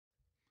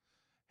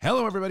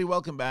Hello, everybody.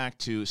 Welcome back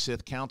to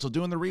Sith Council.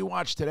 Doing the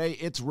rewatch today.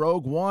 It's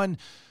Rogue One.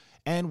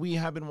 And we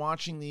have been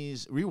rewatching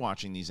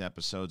these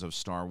episodes of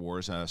Star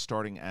Wars,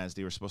 starting as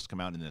they were supposed to come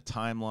out in the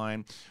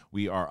timeline.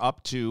 We are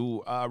up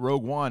to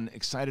Rogue One.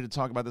 Excited to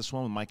talk about this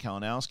one with Mike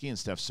Kalinowski and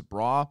Steph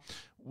Sabra.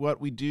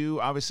 What we do,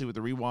 obviously, with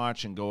the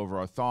rewatch and go over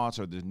our thoughts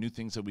or the new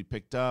things that we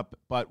picked up,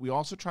 but we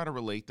also try to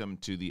relate them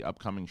to the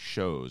upcoming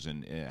shows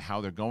and how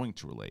they're going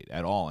to relate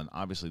at all. And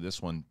obviously,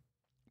 this one,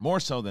 more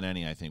so than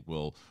any, I think,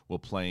 will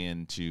play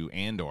into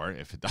Andor,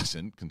 if it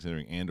doesn't,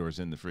 considering Andor's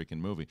in the freaking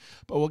movie.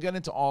 But we'll get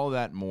into all of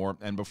that more.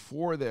 And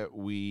before that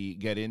we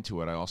get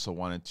into it, I also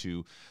wanted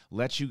to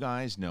let you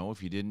guys know,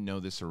 if you didn't know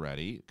this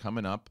already,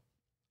 coming up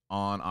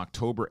on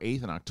October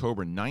 8th and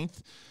October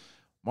 9th,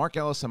 Mark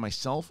Ellis and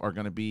myself are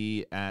going to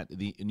be at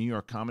the New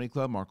York Comedy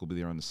Club. Mark will be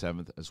there on the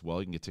 7th as well.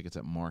 You can get tickets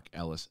at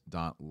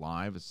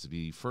markellis.live. It's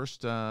the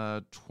first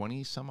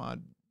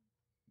 20-some-odd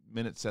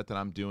minute set that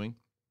I'm doing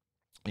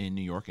in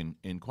New York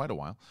in quite a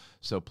while.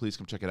 So please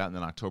come check it out. And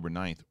then October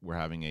 9th, we're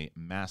having a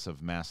massive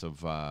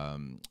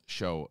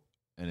show.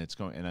 And it's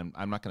going. And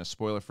I'm not going to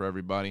spoil it for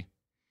everybody.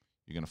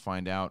 You're going to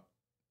find out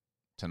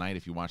tonight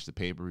if you watch the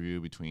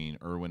pay-per-view between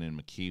Irwin and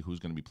McKee who's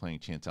going to be playing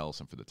Chance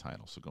Ellison for the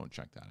title. So go and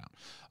check that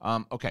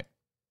out. Okay.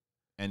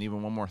 And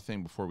even one more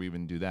thing before we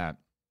even do that.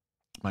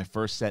 My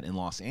first set in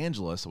Los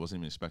Angeles, I wasn't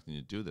even expecting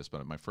to do this,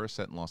 but my first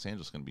set in Los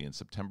Angeles is going to be in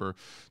September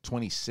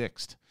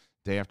 26th.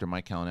 Day after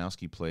Mike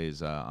Kalinowski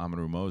plays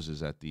Amaru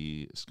Moses at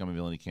the Scum and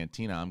Villainy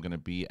Cantina, I'm going to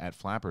be at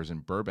Flappers in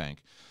Burbank.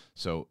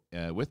 So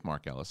with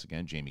Mark Ellis,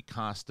 again, Jamie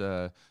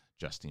Costa,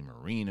 Justine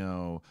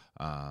Marino,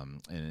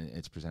 and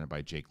it's presented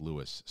by Jake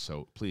Lewis.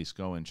 So please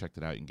go and check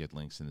that out. You can get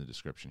links in the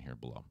description here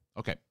below.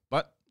 Okay,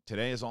 but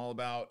today is all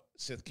about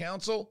Sith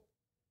Council.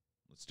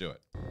 Let's do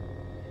it.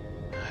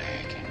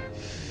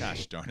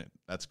 Gosh darn it.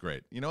 That's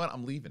great. You know what?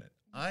 I'm leaving it.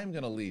 I'm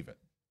going to leave it.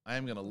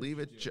 I'm going to leave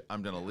it.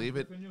 I'm going to leave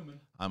it.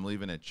 I'm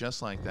leaving it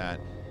just like that.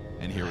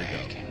 And here we go.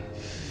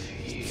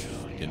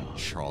 In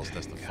Charles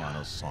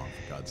DeStefano's song,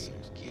 for God's sake.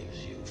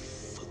 Gives you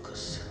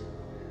focus,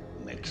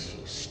 makes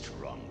you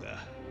stronger.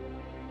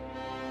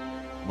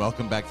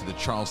 Welcome back to the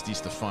Charles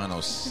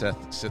DeStefano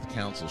Sith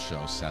Council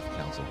show. Seth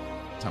Council.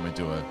 Time I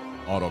do a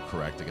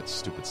autocorrect, I get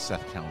stupid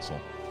Seth Council.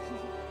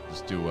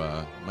 Just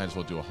might as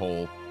well do a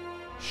whole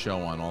show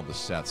on all the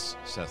Seths.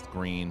 Seth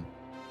Green,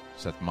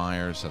 Seth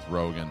Meyers, Seth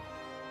Rogen.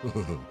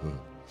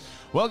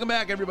 Welcome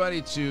back,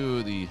 everybody,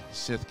 to the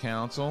Sith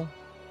Council.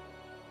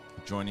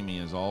 Joining me,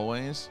 as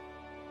always,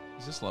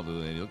 is this lovely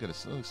lady. Look at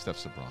Steph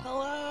Sabra.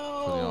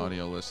 Hello. For the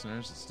audio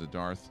listeners, it's the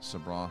Darth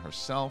Sabra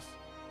herself.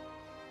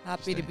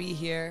 Happy to be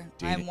here.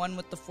 dating- I'm one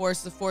with the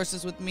Force. The Force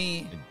is with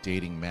me. A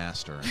dating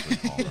master, as we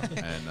call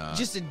her. And,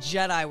 Just a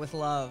Jedi with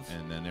love.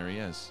 and then there he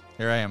is.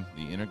 Here I am.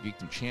 The Inner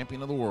Geekdom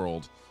champion of the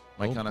world.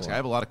 Mike Kalinowski. boy. I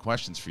have a lot of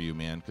questions for you,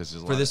 man, because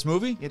For this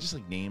movie? Yeah, just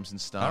like names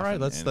and stuff. All right,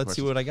 and let's see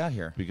questions. what I got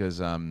here.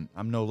 Because I'm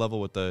no level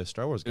with the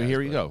Star Wars guys.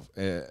 here you but-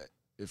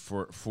 go.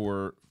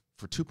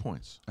 For 2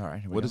 points. All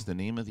right, What is the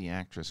name of the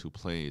actress who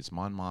plays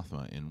Mon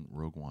Mothma in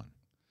Rogue One?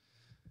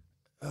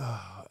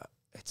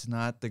 It's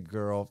not the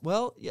girl.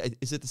 Well, yeah,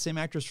 is it the same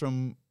actress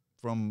from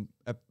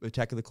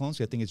Attack of the Clones?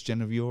 I think it's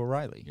Genevieve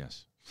O'Reilly.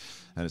 Yes.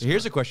 That is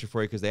Here's a correct. question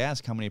for you, because they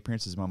ask how many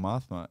appearances Mon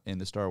Mothma in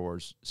the Star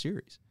Wars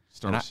series.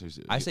 Star And Wars series.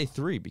 I say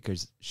 3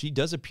 because she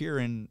does appear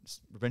in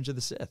Revenge of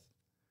the Sith.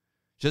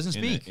 She doesn't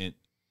speak.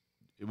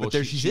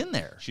 She's in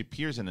there. She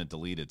appears in a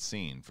deleted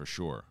scene for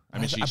sure. I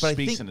mean, she But I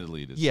speaks think- in a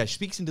deleted Yeah, scene. she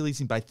speaks in deleted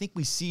scene, but I think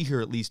we see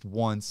her at least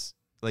once.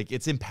 Like,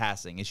 it's in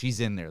passing, and she's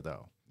in there,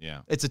 though.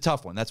 Yeah. It's a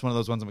tough one. That's one of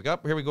those ones I'm like, oh,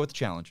 here we go with the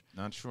challenge.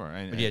 Not sure.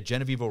 But yeah,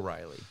 Genevieve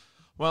O'Reilly.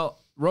 Well,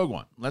 Rogue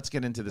One. Let's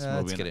get into this movie.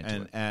 Let's get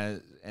into it.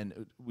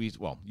 And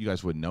you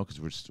guys wouldn't know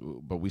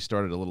but we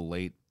started a little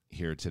late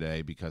here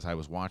today because I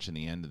was watching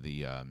the end of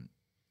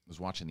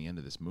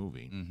this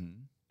movie,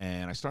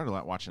 and I started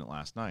watching it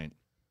last night.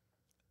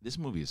 This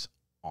movie is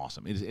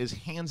awesome. It is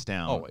hands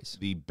down Always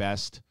the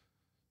best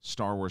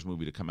Star Wars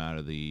movie to come out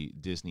of the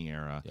Disney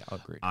era. Yeah,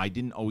 agreed. I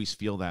didn't always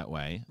feel that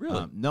way.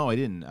 Really? No, I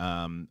didn't.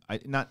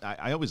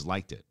 I always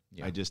liked it.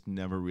 Yeah. I just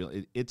never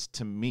really. It's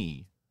to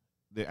me.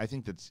 I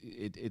think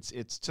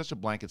it's such a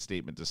blanket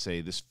statement to say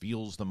this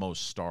feels the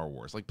most Star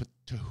Wars. Like, but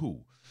to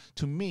who?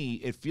 To me,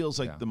 it feels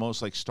like the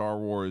most like Star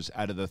Wars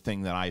out of the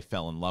thing that I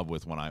fell in love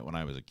with when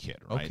I was a kid.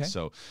 Right. Okay.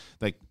 So,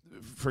 like,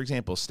 for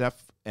example,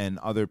 Steph and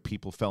other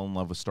people fell in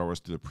love with Star Wars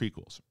through the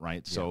prequels.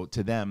 Right. Yeah. So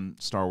to them,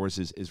 Star Wars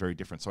is very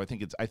different. So I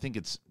think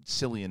it's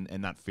silly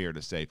and not fair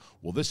to say,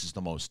 well, this is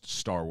the most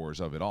Star Wars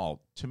of it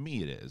all. To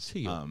me, it is. To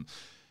you.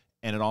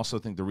 And I also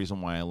think the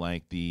reason why I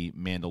like the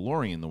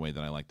Mandalorian the way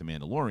that I like the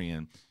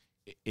Mandalorian,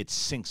 it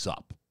syncs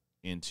up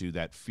into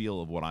that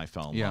feel of what I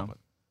fell in love with.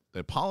 The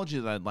apology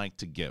that I'd like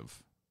to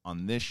give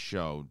on this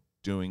show,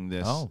 doing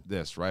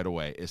this right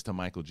away, is to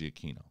Michael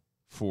Giacchino.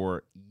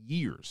 For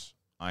years,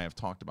 I have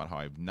talked about how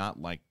I've not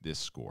liked this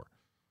score.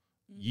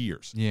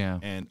 Years. Yeah.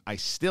 And I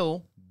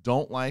still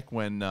don't like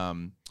when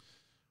Ben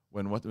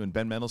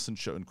Mendelsohn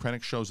and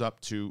Krennic shows up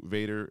to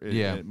Vader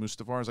and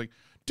Mustafar. It's like,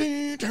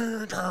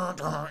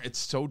 It's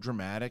so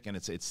dramatic, and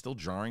it's still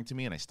jarring to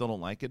me, and I still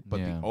don't like it. But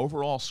the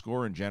overall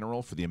score in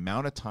general, for the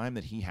amount of time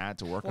that he had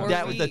to work on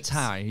that was the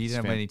time. He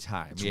didn't have any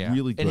time. It's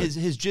really good. And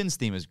his Jin's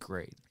theme is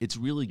great. It's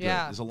really good.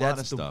 There's a lot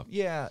of stuff.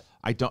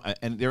 I don't.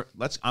 And there.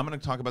 I'm going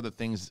to talk about the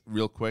things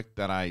real quick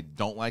that I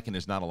don't like, and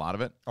there's not a lot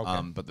of it.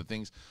 Okay. But the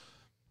things.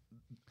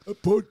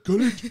 Pork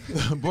gullet.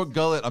 Pork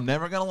gullet. I'm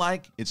never gonna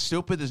like. It's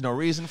stupid. There's no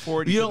reason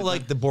for it. You don't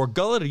like the pork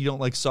gullet, or you don't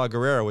like Saw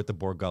Gerrera with the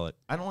pork gullet?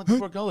 I don't like the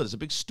pork gullet. It's a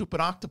big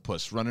stupid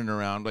octopus running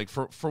around. Like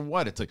for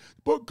what? It's like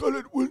pork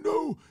gullet will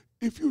know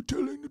if you're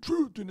telling the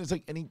truth. And it's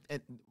like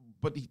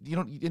but you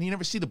don't. And you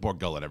never see the pork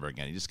gullet ever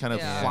again. He just kind of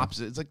flops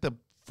it. It's like the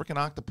freaking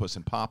octopus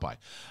in Popeye.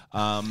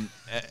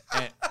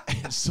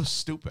 It's so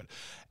stupid.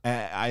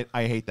 I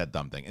hate that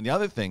dumb thing. And the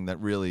other thing that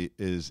really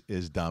is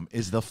dumb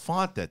is the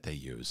font that they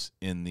use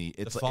in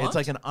it's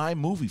like an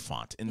iMovie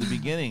font in the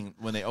beginning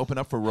when they open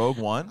up for Rogue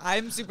One.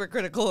 I'm super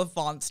critical of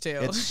fonts too.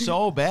 It's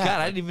so bad.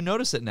 God, I didn't even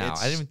notice it now.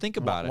 I didn't even think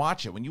about it.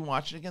 Watch it. When you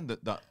watch it again,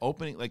 the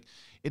opening, like,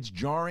 it's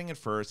jarring at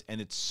first,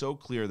 and it's so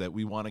clear that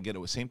we want to get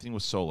it. Same thing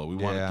with Solo. We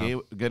want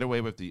to get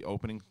away with the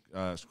opening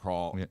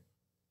scroll,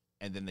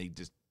 and then they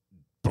just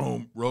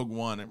boom, Rogue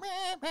One, and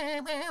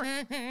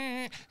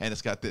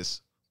it's got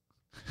this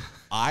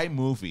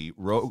iMovie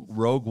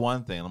Rogue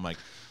One thing. And I'm like,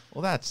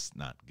 well, that's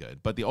not good.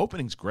 But the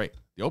opening's great.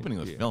 The opening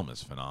of the film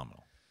is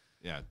phenomenal.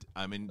 Yeah,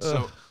 I mean,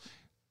 so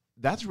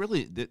that's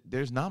really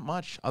there's not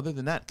much other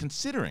than that,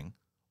 considering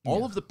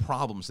all of the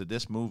problems that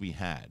this movie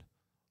had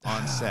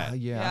on set.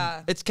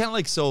 It's kind of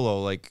like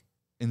Solo, like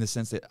in the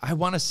sense that I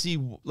want to see,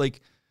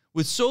 like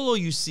with Solo,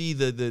 you see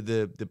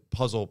the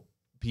puzzle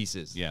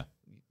pieces. Yeah.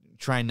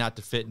 Trying not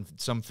to fit, and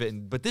some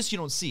fit, but this you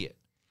don't see it.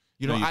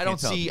 You know, you I don't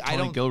see.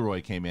 Tony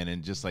Gilroy came in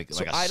and just like a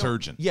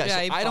surgeon. Yeah,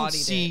 so I don't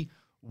see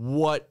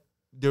what.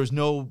 There was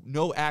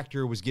no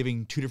actor was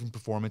giving two different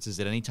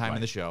performances at any time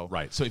in the show.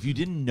 Right. So if you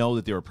didn't know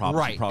that there were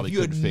problems, you probably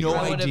couldn't figure it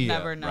out. I would have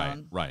never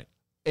known. Right.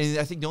 And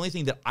I think the only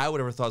thing that I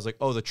would ever thought was like,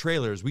 oh, the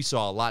trailers. We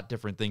saw a lot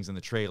different things in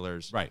the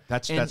trailers. Right.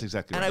 That's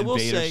exactly right. And I will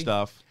Invader say,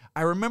 stuff.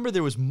 I remember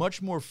there was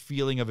much more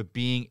feeling of it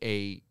being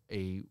a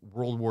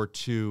World War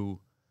II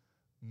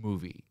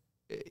movie.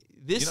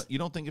 This you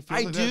don't think it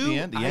feels like that at the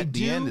end?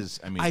 The end is,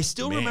 I mean, I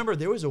still remember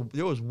there was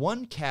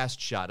one cast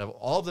shot of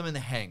all of them in the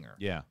hangar.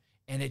 Yeah.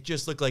 And it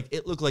just looked like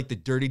the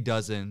Dirty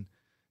Dozen,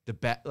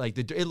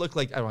 it looked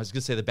like, I was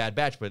gonna say the Bad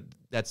Batch, but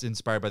that's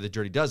inspired by the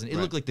Dirty Dozen. It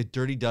looked like the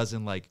Dirty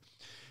Dozen, like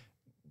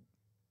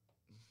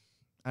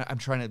I'm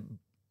trying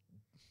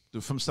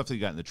to from stuff that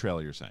you got in the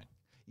trailer, you're saying.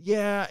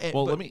 Yeah.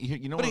 Let me.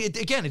 You know, but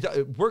again,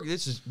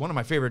 this is one of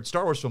my favorite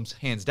Star Wars films,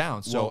 hands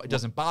down. So it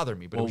doesn't bother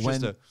me. But it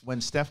was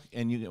when Steph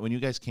and when you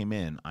guys came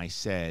in, I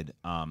said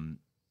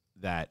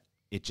that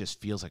it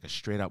just feels like a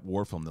straight up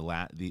war film.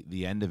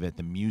 The end of it,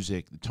 the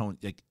music, the tone,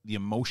 like the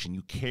emotion.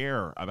 You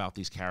care about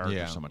these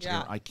characters so much.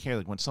 Yeah. I care.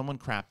 Like when someone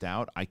crapped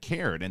out, I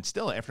cared, and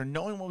still after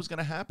knowing what was going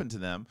to happen to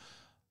them,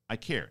 I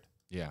cared.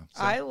 Yeah,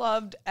 so. I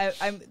loved.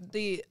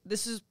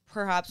 This is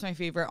perhaps my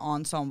favorite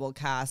ensemble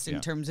cast in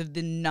terms of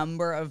the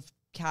number of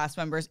cast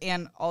members,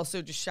 and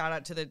also just shout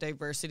out to the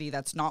diversity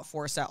that's not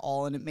forced at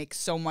all, and it makes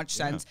so much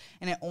sense,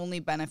 and it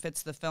only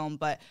benefits the film.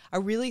 But I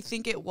really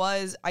think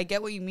I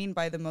get what you mean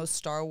by the most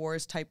Star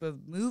Wars type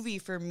of movie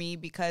for me,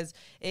 because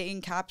it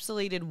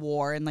encapsulated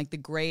war and like the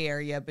gray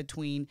area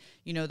between,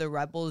 you know, the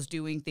rebels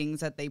doing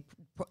things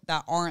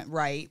that aren't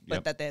right,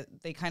 but that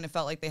they kind of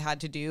felt like they had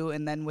to do,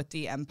 and then with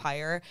the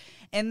Empire.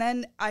 And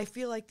then I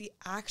feel like the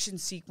action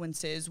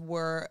sequences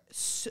were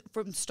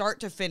from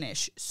start to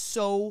finish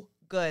so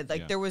good.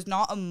 Like there was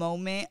not a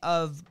moment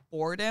of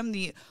boredom.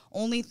 The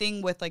only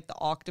thing with like the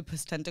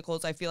octopus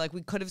tentacles, I feel like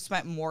we could have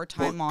spent more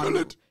time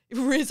on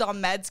Riz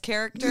Ahmed's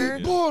character.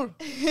 That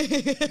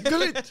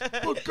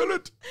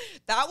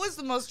was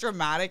the most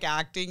dramatic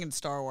acting in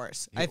Star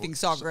Wars. I think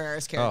Saw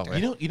Gerrera's character.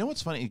 You know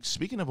what's funny?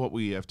 Speaking of what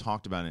we have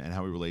talked about and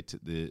how we relate to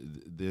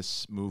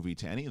this movie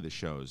to any of the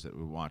shows that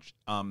we watched,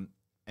 and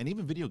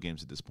even video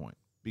games at this point,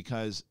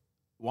 because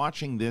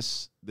watching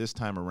this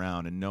time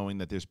around and knowing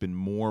that there's been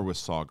more with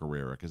Saw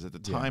Gerrera, because at the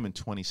time in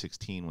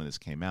 2016 when this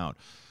came out,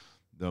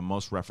 the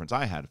most reference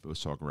I had with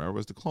Saw Gerrera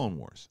was the Clone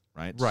Wars,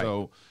 right?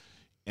 So,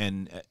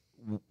 and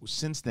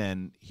since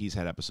then he's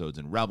had episodes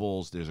in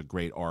Rebels. There's a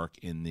great arc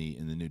in the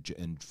new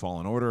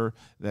Fallen Order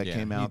that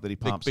came out that he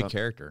pops big up.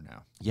 Character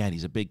now. Yeah, and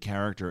he's a big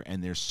character,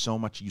 and there's so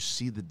much. You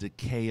see the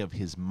decay of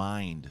his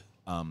mind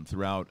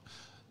throughout.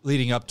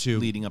 Leading up to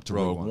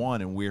Rogue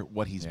One and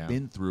what he's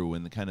been through,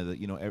 and the kind of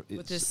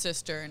with his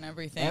sister and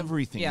everything.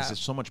 Everything. There's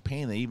just so much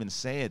pain. They even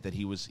say it that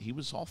he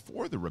was all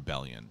for the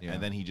rebellion,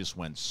 and then he just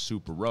went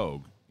super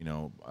rogue. You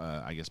know,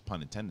 I guess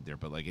pun intended there,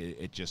 but like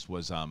it just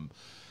was.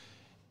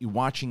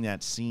 Watching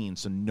that scene,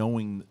 so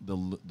knowing the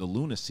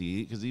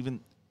lunacy, because even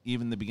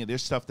the beginning,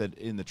 there's stuff that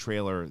in the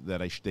trailer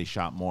that they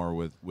shot more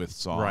with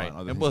Saw, right?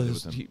 And well,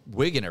 his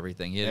wig and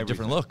everything, he had a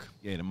different look.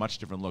 Yeah, a much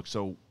different look.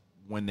 So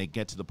when they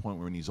get to the point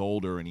where he's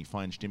older and he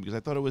finds Jim, because I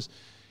thought it was,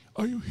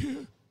 are you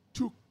here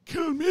to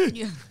kill me.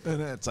 Yeah.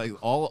 And it's like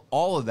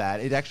all of that.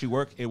 It actually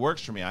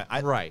works for me.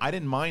 I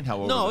didn't mind how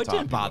over No, the it top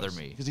didn't bother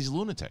me. because he's a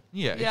lunatic.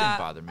 Yeah, it didn't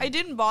bother me. It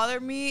didn't bother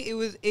me. It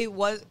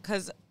was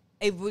because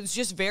it was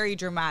just very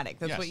dramatic.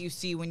 That's Yes. what you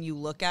see when you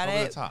look at Over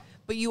the it. top.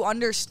 But you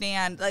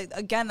understand, like,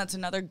 again, that's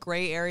another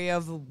gray area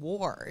of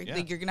war. Yeah.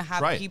 Like, you're going to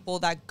have Right. people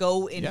that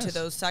go into Yes.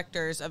 those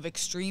sectors of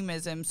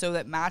extremism, so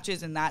that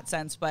matches in that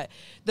sense. But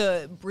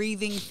the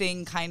breathing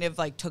thing kind of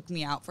like took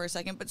me out for a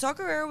second. But Saw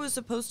Gerrera was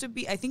supposed to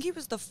be, I think he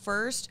was the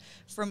first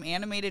from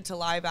animated to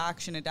live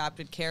action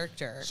adapted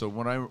character. So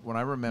what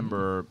I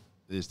remember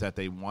is that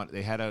they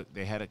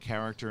had a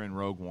character in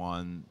Rogue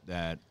One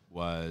that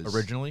was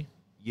Originally?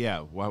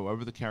 Yeah,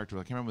 whatever the character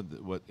was. I can't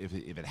remember if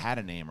it had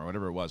a name or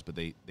whatever it was, but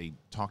they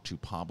talked to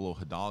Pablo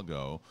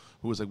Hidalgo,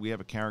 who was like, we have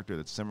a character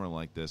that's similar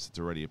like this. It's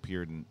already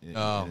appeared, and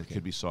it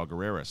could be Saw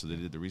Gerrera. So they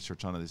did the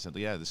research on it. They said,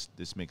 yeah,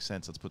 this makes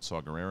sense. Let's put Saw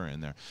Gerrera in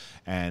there.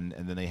 And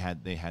then they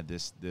had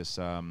this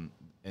and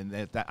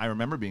that I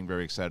remember being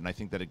very excited, and I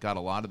think that it got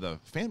a lot of the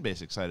fan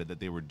base excited that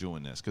they were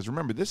doing this. Because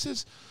remember, this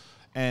is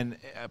pre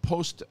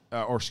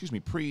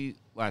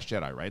Last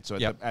Jedi, right? So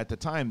at the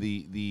time,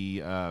 the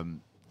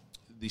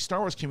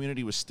Star Wars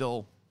community was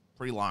still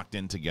pretty locked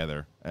in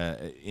together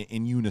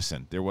in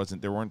unison. There weren't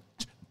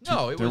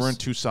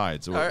two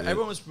sides.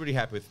 Everyone was pretty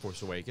happy with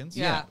Force Awakens.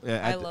 Yeah,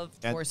 I love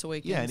Force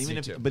Awakens. Yeah, and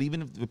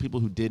even if the people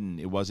who didn't,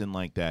 it wasn't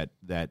like that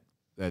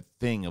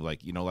thing of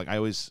like, like I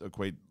always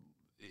equate.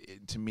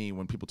 To me,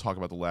 when people talk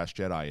about The Last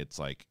Jedi, it's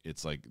like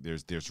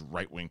there's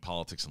right-wing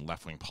politics and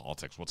left-wing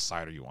politics. What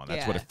side are you on?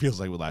 That's what it feels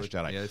like with Last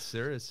Jedi. Yes,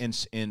 there is.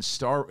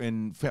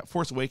 In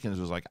Force Awakens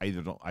was like I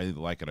either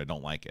like it or I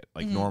don't like it.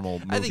 Like normal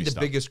movie I think the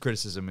stuff. biggest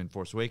criticism in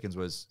Force Awakens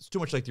was it's too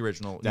much like the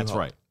original. That's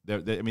right.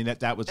 I mean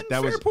that was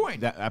fair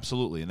point.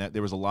 Absolutely, and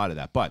there was a lot of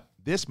that. But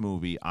this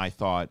movie, I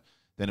thought.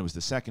 Then it was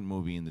the second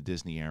movie in the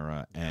Disney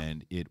era,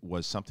 and it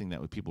was something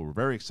that people were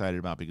very excited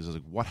about because it was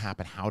like, what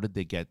happened? How did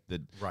they get the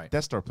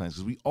Death Star plans?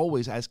 Because we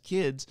always, as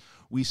kids,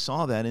 we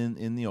saw that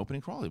in the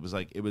opening crawl. It was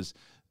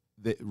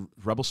the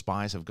Rebel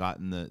spies have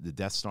gotten the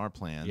Death Star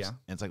plans, and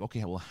it's like,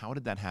 okay, well, how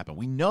did that happen?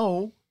 We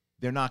know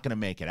they're not going to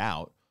make it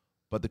out,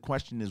 but the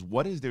question is,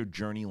 what is their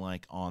journey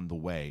like on the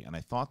way? And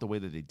I thought the way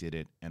that they did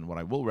it, and what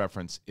I will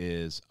reference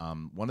is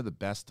one of the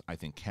best, I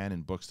think,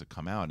 canon books to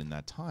come out in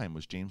that time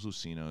was James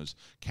Luceno's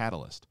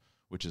Catalyst,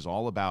 which is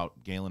all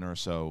about Galen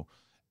Erso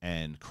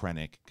and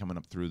Krennic coming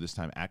up through this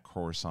time at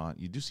Coruscant.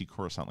 You do see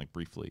Coruscant like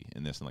briefly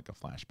in this in like a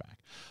flashback.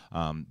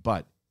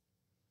 But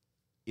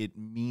it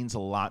means a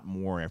lot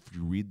more if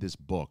you read this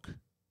book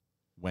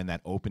when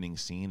that opening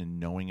scene and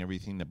knowing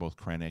everything that both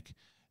Krennic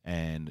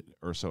and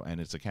Erso, and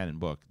it's a canon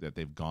book that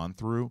they've gone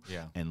through.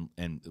 Yeah.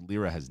 And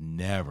Lyra has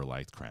never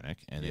liked Krennic,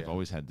 and they've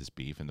always had this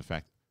beef. And the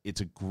fact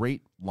it's a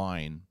great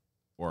line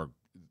or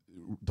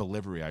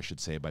delivery, I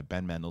should say, by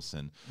Ben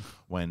Mendelsohn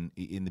when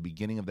in the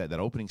beginning of that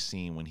opening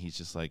scene when he's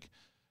just like,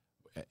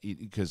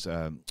 because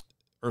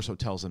Erso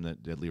tells him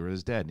that Lyra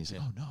is dead, and he's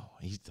like, oh no,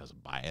 he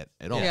doesn't buy it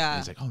at all. Yeah. And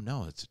he's like, oh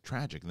no, it's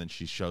tragic. And then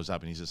she shows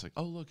up, and he's just like,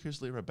 oh look, here's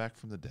Lyra back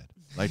from the dead,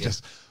 like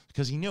just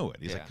because he knew it.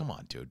 He's like, come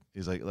on, dude.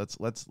 He's like,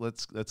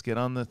 let's get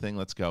on the thing,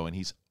 let's go. And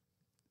he's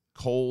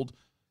cold,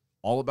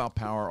 all about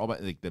power, all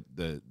about like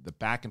the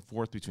back and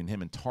forth between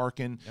him and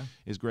Tarkin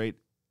is great.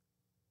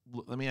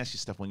 Let me ask you,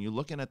 Steph, when you're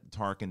looking at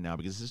Tarkin now,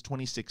 because this is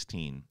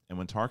 2016, and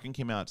when Tarkin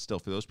came out, still,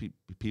 for those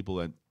people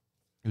that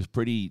it was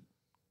pretty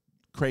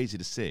crazy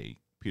to see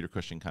Peter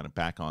Cushing kind of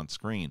back on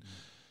screen,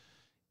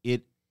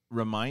 it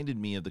reminded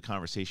me of the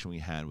conversation we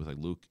had with like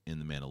Luke in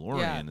The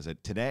Mandalorian, is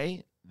that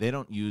today they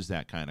don't use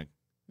that kind of,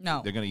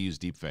 they're going to use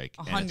deepfake,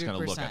 and it's going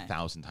to look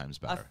 1,000 times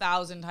better.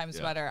 1,000 times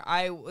better.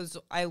 I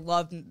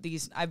love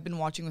these. I've been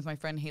watching with my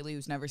friend Haley,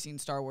 who's never seen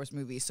Star Wars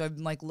movies, so I've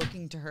been like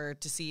looking to her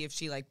to see if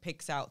she like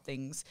picks out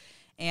things.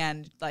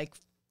 And like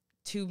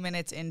 2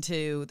 minutes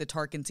into the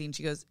Tarkin scene,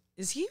 she goes,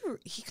 he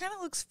kind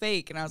of looks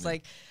fake. And I was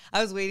like,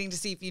 I was waiting to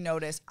see if you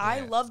noticed. Yeah. I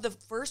love the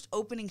first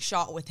opening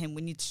shot with him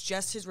when it's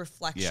just his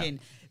reflection.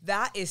 Yeah.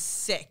 That is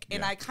sick.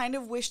 And I kind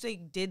of wish they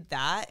did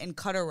that and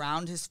cut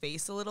around his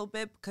face a little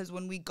bit, because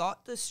when we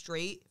got the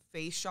straight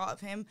face shot of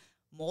him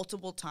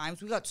multiple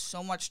times, we got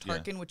so much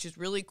Tarkin, which is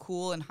really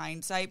cool in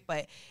hindsight.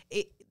 But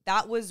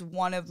that was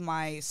one of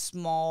my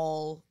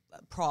small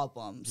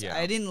problems. Yeah.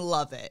 I didn't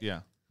love it. Yeah.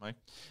 Mike?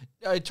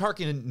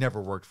 Tarkin never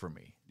worked for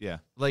me. Yeah.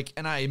 Like,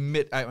 and I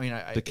admit,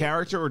 the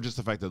character or just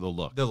the fact of the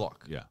look? The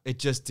look. Yeah. It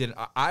just didn't.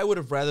 I would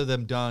have rather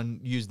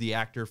them use the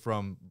actor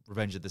from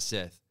Revenge of the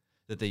Sith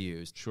that they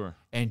used. Sure.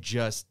 And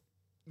just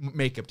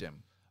make-upped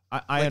him.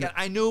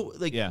 I know,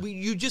 like,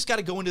 you just got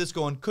to go into this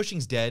going,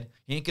 Cushing's dead.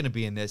 He ain't going to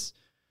be in this.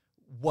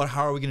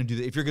 How are we going to do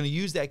that? If you're going to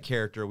use that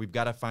character, we've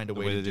got to find a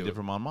way to do it. They did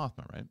for Mon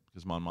Mothma, right?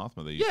 Because Mon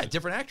Mothma, they used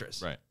different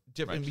actress. Right.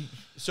 Different. Right.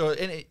 So,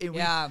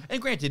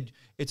 and granted,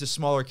 it's a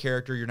smaller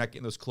character. You're not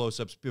getting those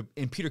close-ups.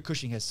 And Peter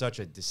Cushing has such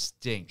a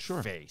distinct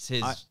face.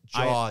 His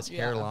jaws,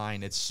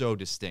 hairline, it's so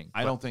distinct.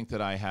 I don't think that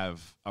I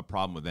have a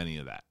problem with any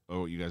of that,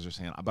 or what you guys are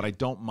saying. But I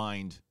don't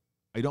mind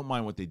I don't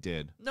mind what they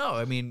did. No,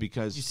 I mean,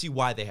 because you see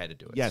why they had to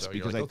do it. Yes, so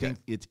because like, I think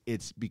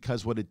it's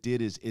because what it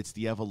did is it's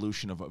the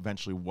evolution of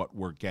eventually what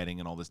we're getting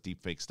and all this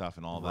deepfake stuff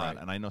and all that.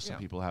 And I know some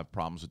people have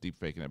problems with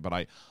deepfaking it, but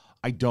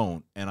I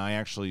don't. And I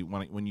actually,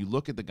 when you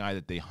look at the guy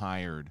that they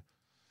hired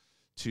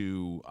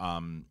to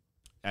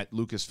at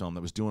Lucasfilm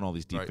that was doing all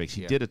these deepfakes,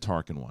 he did a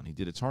Tarkin one. He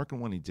did a Tarkin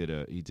one. He did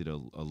a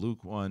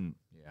Luke one.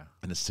 Yeah,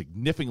 and it's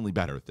significantly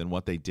better than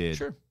what they did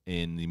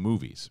in the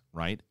movies,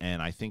 right?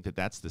 And I think that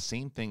that's the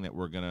same thing that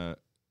we're gonna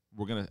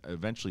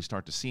eventually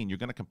start to see, and you're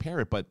gonna compare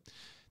it. But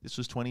this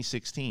was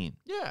 2016.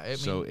 Yeah,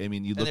 I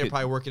mean, you look they're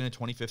probably working in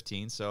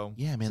 2015. So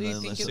yeah, man, so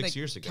you think 6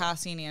 years ago.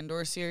 Cassian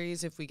Andor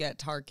series, if we get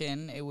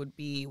Tarkin, it would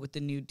be with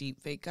the new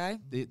deepfake guy.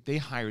 They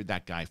hired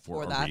that guy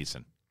for a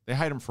reason. They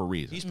hired him for a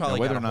reason. He's probably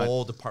got a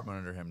whole department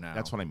under him now.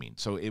 That's what I mean.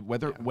 So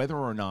whether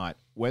or not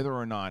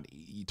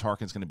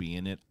Tarkin's going to be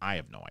in it, I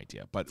have no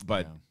idea. But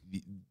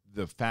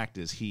the fact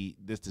is,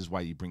 this is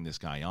why you bring this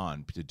guy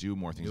on to do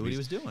more things. Knew what he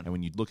was doing. And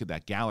when you look at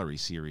that gallery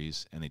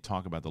series and they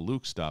talk about the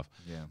Luke stuff,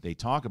 they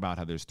talk about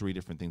how there's 3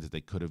 different things that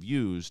they could have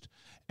used,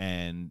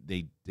 and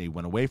they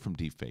went away from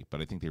deepfake. But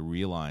I think they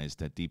realized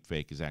that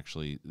deepfake is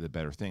actually the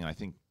better thing. And I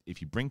think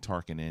if you bring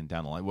Tarkin in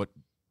down the line,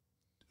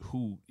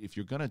 if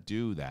you're going to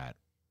do that,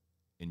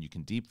 and you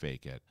can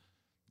deepfake it,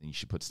 then you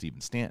should put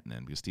Stephen Stanton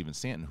in, because Stephen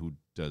Stanton, who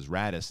does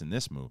Radis in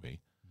this movie,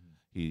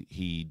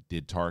 he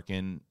did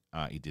Tarkin,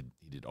 he did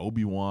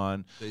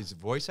Obi-Wan. He's a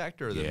voice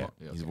actor.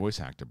 He's a voice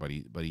actor, but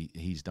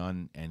he's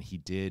done, and he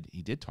did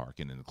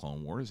Tarkin in the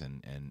Clone Wars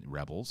and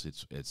Rebels.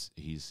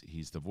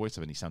 He's the voice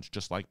of it. And he sounds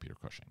just like Peter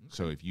Cushing. Okay.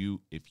 So if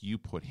you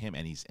put him,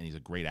 and he's a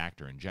great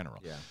actor in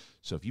general. Yeah.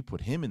 So if you put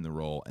him in the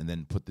role and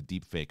then put the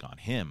deepfake on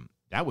him,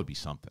 that would be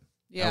something.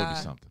 Yeah. That would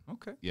be something.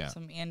 Okay. Yeah.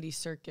 Some Andy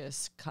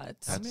Serkis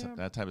cuts.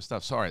 That type of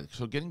stuff. Sorry.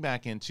 So getting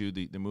back into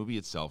the movie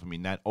itself, I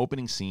mean, that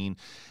opening scene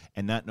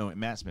and Matt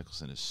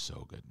Mikkelsen is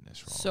so good in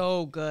this role.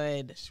 So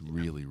good. He's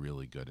really,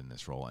 really good in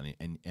this role.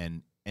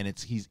 And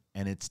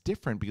it's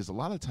different because a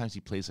lot of times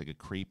he plays like a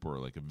creep or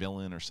like a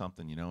villain or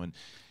something, you know. And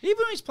even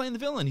when he's playing the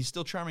villain, he's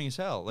still charming as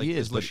hell. Like he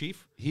is, Lashif.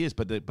 He is,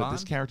 but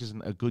this character's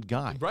a good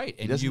guy. Right.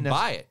 And you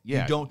buy it.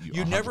 Yeah.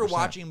 You never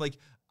watch him like,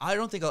 I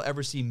don't think I'll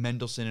ever see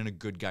Mendelsohn in a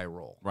good guy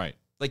role. Right.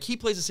 Like, he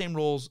plays the same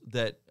roles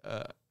that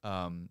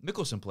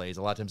Mikkelsen plays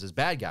a lot of times as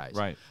bad guys.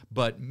 Right.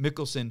 But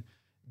Mikkelsen,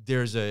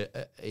 there's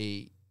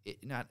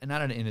not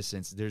an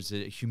innocence, there's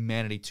a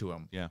humanity to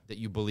him that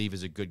you believe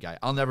is a good guy.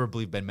 I'll never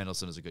believe Ben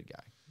Mendelsohn is a good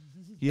guy.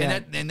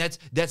 Yeah. And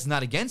that's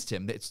not against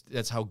him.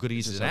 That's how good he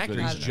is as an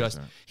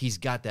actor. He's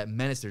got that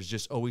menace. There's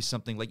just always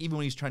something, like, even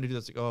when he's trying to do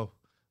this, like, oh,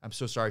 I'm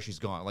so sorry she's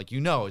gone. Like,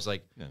 it's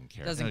like,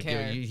 doesn't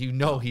care.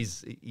 No,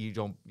 he's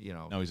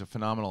a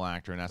phenomenal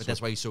actor, and that's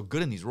why he's so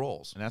good in these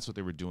roles. And that's what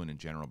they were doing in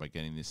general by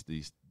getting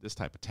this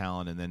type of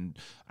talent. And then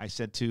I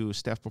said to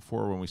Steph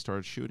before when we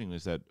started shooting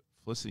was that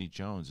Felicity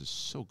Jones is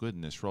so good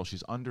in this role.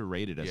 She's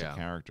underrated as a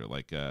character.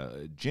 Like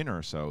Jyn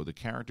Erso, the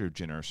character of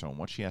Jyn Erso, and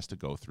what she has to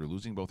go through,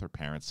 losing both her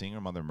parents, seeing her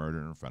mother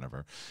murdered in front of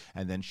her,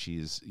 and then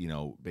she's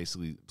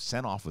basically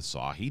sent off with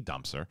Saw. He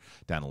dumps her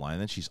down the line,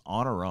 and then she's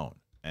on her own.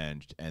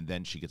 And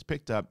then she gets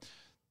picked up.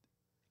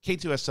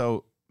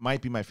 K2SO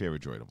might be my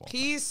favorite droid of all.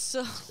 He's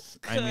so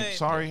good. I mean,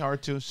 sorry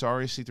R2,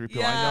 sorry C3PO.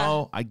 Yeah. I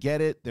know, I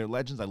get it. They're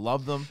legends. I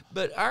love them.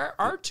 But our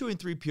R2 and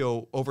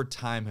 3PO over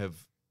time have,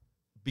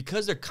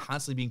 because they're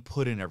constantly being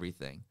put in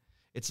everything,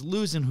 it's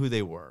losing who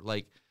they were.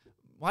 Like,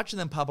 watching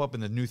them pop up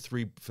in the new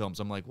 3 films,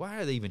 I'm like,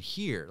 why are they even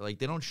here? Like,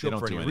 they don't show up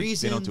for any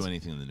reason. They don't do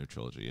anything in the new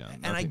trilogy. Yeah,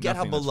 and I get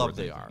how beloved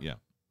they are. Yeah,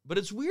 but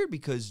it's weird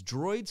because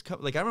droids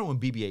come. Like, I remember when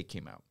BB-8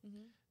 came out.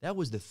 That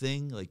was the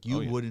thing. Like,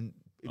 you wouldn't.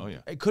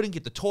 I couldn't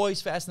get the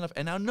toys fast enough,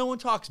 and now no one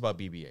talks about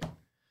BB-8.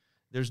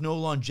 There's no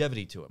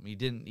longevity to him. He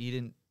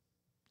didn't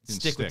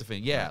stick with the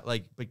thing. Yeah,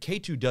 like, but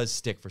K2 does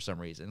stick for some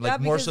reason. Like,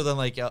 more so than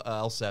like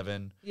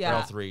L7 or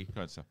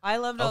L3. I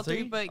loved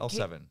L3, but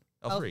L7.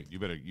 L3.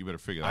 You better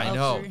figure that out. I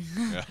know.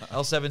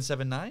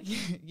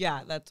 L779?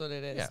 Yeah, that's what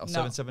it is. Yeah,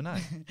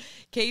 L779.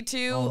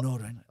 K2. Oh, no.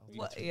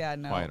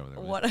 Quiet over there.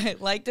 What I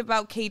liked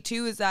about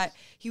K2 is that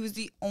he was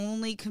the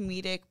only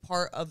comedic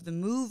part of the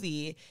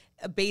movie,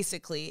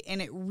 basically,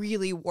 and it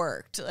really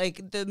worked.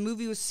 Like, the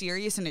movie was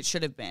serious, and it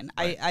should have been.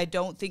 Right. I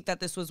don't think that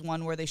this was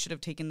one where they should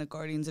have taken the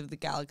Guardians of the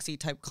Galaxy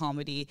type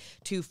comedy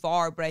too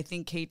far, but I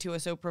think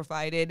K2SO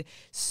provided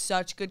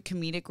such good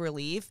comedic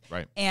relief,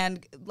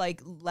 and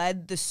like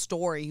led the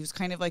story. He was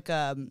kind of like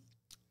the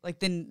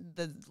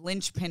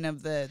linchpin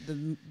of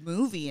the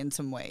movie in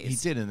some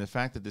ways. He did, and the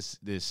fact that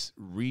this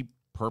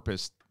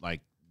repurposed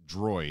like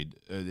droid,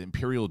 the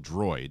Imperial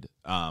droid,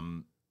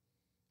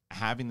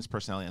 having this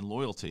personality and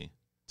loyalty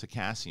to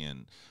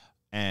Cassian,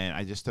 and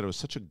I just thought it was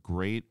such a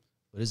great.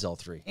 What is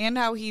L3? And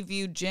how he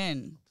viewed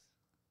Jyn.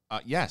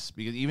 Yes,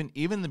 because even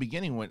in the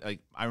beginning, when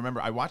I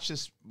remember I watched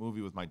this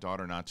movie with my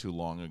daughter not too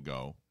long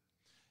ago,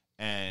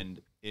 and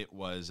it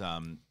was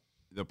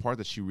the part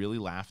that she really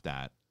laughed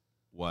at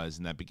was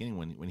in that beginning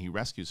when he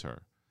rescues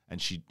her,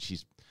 and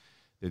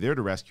they're there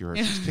to rescue her.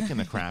 She's kicking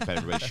the crap out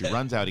of everybody. She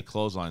runs out. He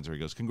clotheslines her. He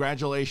goes,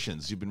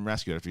 "Congratulations, you've been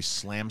rescued." After he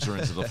slams her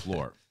into the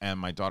floor, and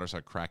my daughter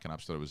started cracking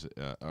up. So it was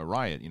a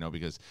riot,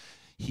 because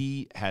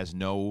he has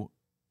no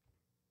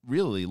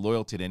really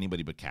loyalty to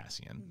anybody but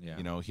Cassian. Yeah.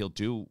 You know, he'll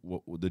do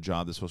the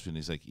job that's supposed to be.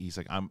 And he's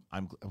like, I'm.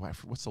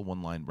 What's the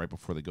one line right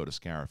before they go to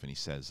Scarif? And he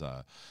says,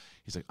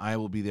 he's like, I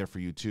will be there for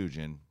you too,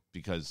 Jin,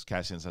 because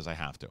Cassian says I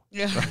have to.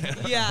 Yeah,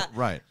 yeah,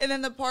 right. And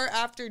then the part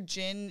after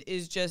Jin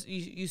is just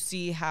you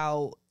see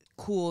how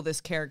cool this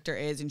character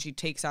is, and she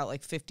takes out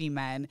like 50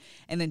 men,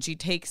 and then she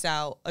takes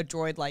out a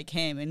droid like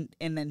him,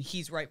 and then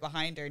he's right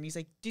behind her, and he's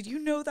like, did you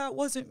know that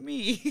wasn't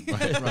me?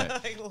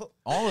 Right.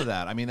 All of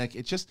that. I mean, like,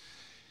 it just.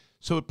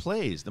 So it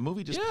plays. The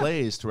movie just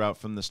plays throughout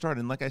from the start.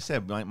 And like I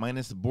said,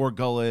 minus the Borg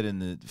gullet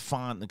and the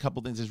font and a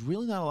couple things, there's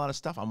really not a lot of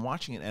stuff. I'm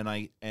watching it,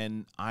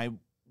 and I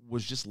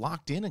was just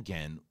locked in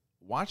again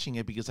watching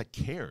it because I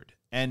cared.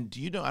 And do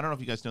you know, I don't know if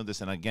you guys know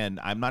this, and again,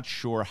 I'm not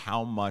sure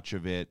how much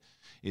of it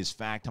is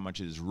fact, how much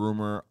it is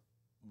rumor.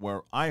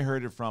 Where I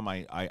heard it from,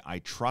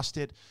 I trust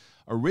it.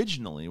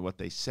 Originally, what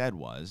they said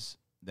was,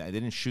 that they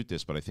didn't shoot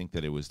this, but I think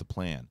that it was the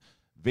plan.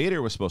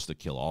 Vader was supposed to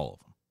kill all of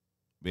them.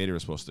 Vader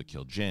was supposed to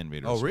kill Jin.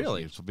 Vader was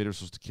Vader was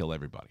supposed to kill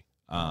everybody.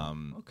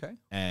 Okay.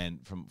 And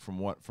from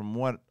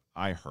what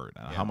I heard,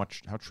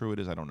 how true it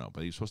is, I don't know.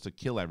 But he was supposed to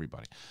kill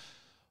everybody.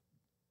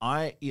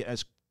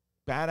 As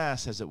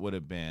badass as it would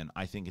have been,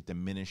 I think it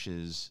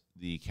diminishes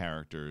the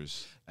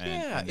characters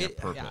and their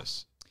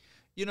purpose.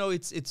 You know,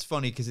 it's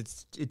funny because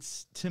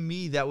it's to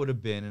me that would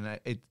have been,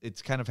 and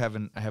it's kind of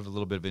I have a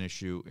little bit of an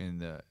issue in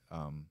the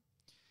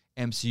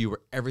MCU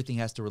where everything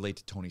has to relate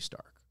to Tony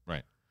Stark.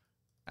 Right.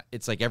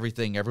 It's like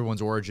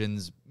everyone's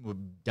origins,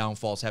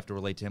 downfalls have to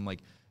relate to him.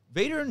 Like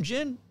Vader and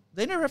Jin,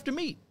 they never have to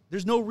meet.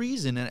 There's no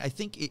reason, and I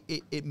think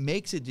it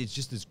makes it. It's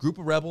just this group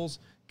of rebels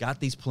got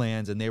these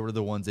plans, and they were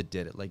the ones that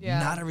did it. Like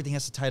not everything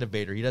has to tie to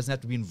Vader. He doesn't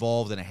have to be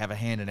involved and have a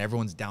hand in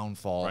everyone's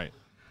downfall. Right.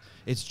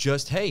 It's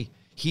just, hey,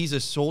 he's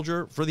a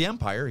soldier for the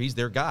Empire. He's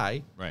their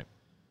guy. Right.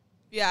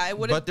 Yeah, it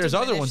would have. But there's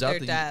other ones out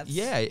there. Deaths.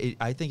 Yeah,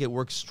 I think it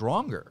works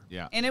stronger.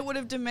 Yeah. And it would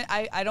have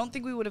I don't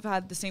think we would have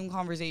had the same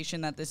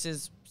conversation that this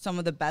is some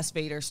of the best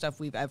Vader stuff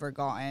we've ever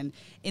gotten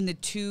in the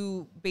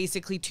two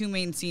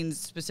main scenes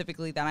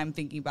specifically that I'm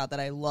thinking about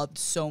that I loved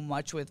so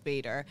much with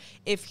Vader.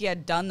 If he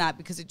had done that,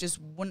 because it just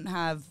wouldn't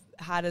have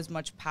had as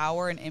much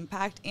power and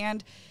impact.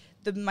 And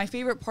my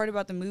favorite part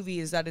about the movie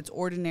is that it's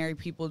ordinary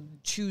people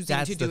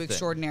choosing to do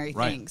extraordinary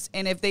things.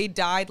 And if they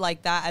died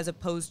like that, as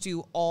opposed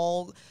to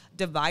all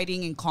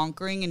dividing and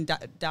conquering and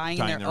dying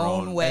in their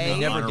own way,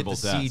 and they never get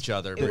to deaths. see each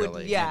other,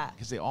 really.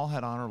 Because they all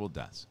had honorable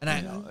deaths.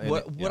 And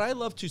what I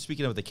love too,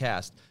 speaking of the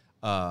cast,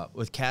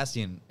 with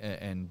Cassian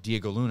and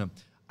Diego Luna,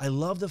 I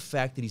love the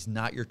fact that he's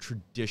not your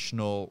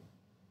traditional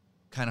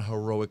kind of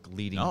heroic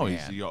leading man.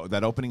 He's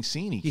that opening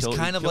scene. He's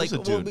kind of like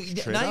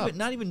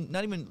not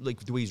even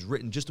like the way he's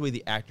written, just the way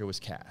the actor was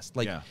cast.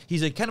 Like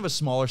he's a kind of a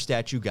smaller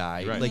statue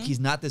guy. Right. Like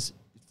he's not this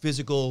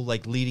physical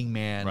like leading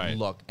man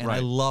look, and I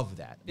love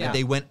that. Yeah. And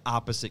they went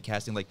opposite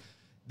casting. Like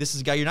this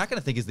is a guy you're not going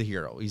to think is the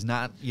hero. He's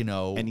not, you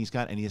know. And he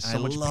has so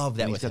much. Love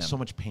that. He's with got him. so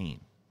much pain.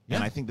 Yeah.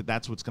 And I think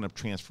that's what's going to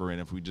transfer in.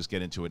 If we just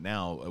get into it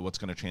now, what's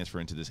going to transfer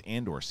into this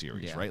Andor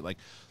series, right? Like.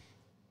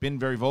 Been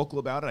very vocal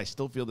about it. I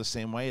still feel the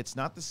same way. It's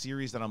not the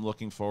series that I'm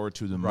looking forward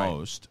to the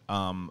most.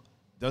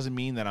 Doesn't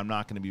mean that I'm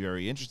not going to be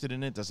very interested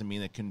in it. Doesn't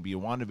mean it can be a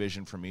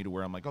WandaVision for me to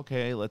where I'm like,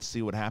 okay, let's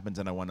see what happens,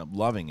 and I wind up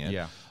loving it.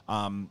 Yeah.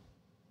 And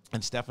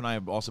Steph and I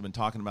have also been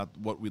talking about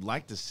what we'd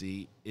like to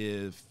see.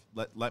 If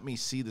let me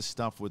see the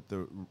stuff with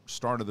the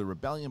start of the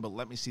rebellion, but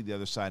let me see the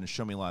other side and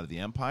show me a lot of the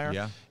Empire.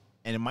 Yeah.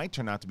 And it might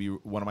turn out to be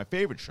one of my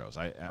favorite shows.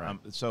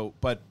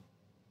 But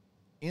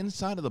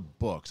inside of the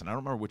books, and I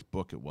don't remember which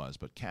book it was,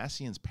 but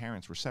Cassian's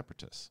parents were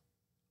separatists.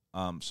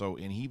 And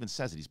he even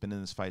says it. He's been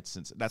in this fight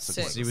since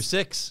he was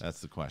 6.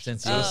 That's the question.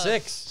 Since he was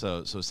 6.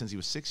 So since he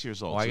was 6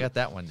 years old. I got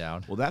that one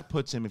down. Well, that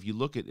puts him. If you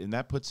look at, and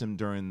that puts him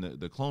during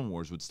the Clone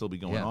Wars would still be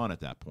going on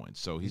at that point.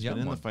 So he's been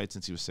in the fight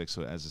since he was 6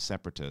 as a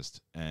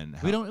separatist. And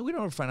we don't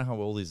ever find out how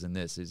old he's in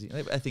this. Is he?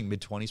 I think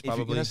mid-20s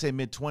probably. If you're gonna say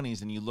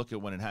mid-20s, and you look at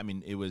when it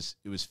happened, it was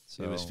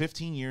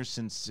 15 years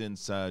since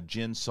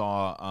Jin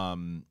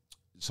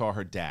saw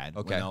her dad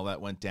when all that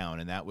went down,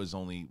 and that was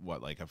only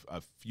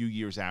a few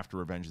years after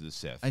Revenge of the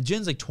Sith. And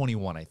Jin's like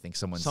 21, I think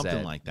something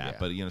said. Like that.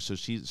 Yeah. But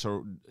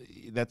so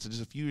that's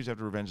just a few years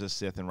after Revenge of the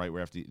Sith, and right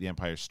where after the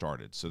Empire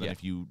started. So then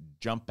if you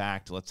jump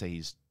back to, let's say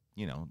he's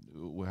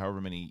however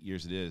many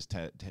years it is,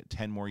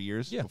 10 more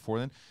years before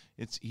then,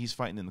 he's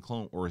fighting in the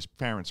Clone, or his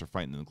parents are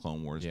fighting in the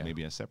Clone Wars,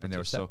 maybe as separatists. And they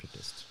were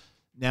separatists. So,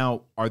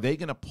 now, are they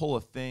going to pull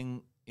a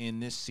thing in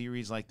this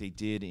series like they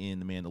did in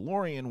The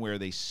Mandalorian, where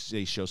they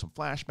show some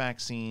flashback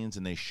scenes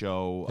and they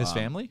show his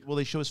family? Well,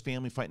 they show his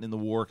family fighting in the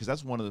war, because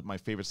that's one of my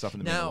favorite stuff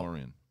in The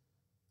Mandalorian.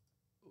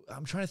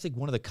 I'm trying to think.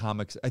 One of the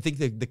comics, I think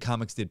the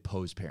comics did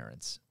Poe's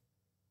parents.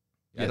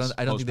 Yes,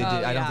 I don't think they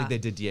did. I don't think they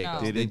did Diego.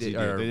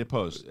 No. They did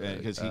Poe's,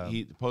 because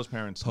Poe's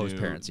parents. Poe's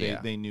parents.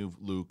 They knew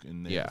Luke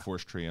and the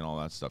Force tree and all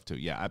that stuff too.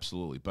 Yeah,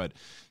 absolutely. But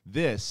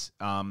this,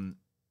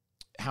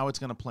 how it's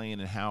going to play in,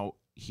 and how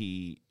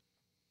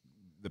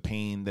the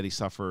pain that he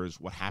suffers,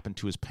 what happened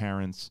to his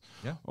parents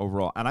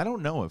overall. And I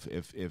don't know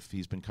if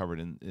he's been covered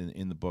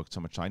in the book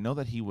so much. I know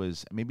that he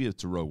was, maybe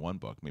it's a Rogue One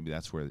book. Maybe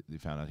that's where they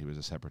found out he was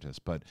a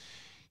separatist. But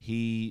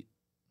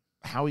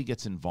how he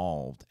gets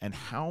involved and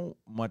how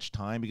much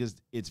time, because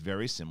it's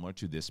very similar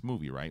to this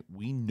movie, right?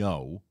 We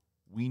know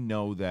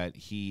that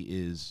he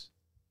is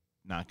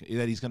not,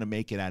 that he's going to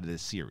make it out of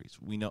this series.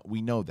 We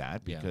know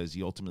that because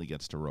he ultimately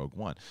gets to Rogue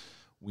One.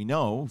 We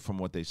know from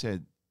what they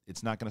said,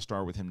 it's not going to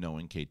start with him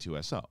knowing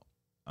K2SO.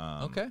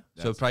 Okay,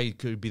 so it probably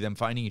could be them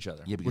finding each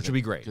other, which would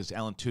be great. Because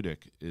Alan Tudyk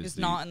is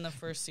not in the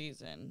first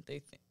season. They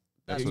think.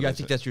 I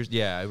think that's yours.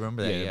 Yeah, I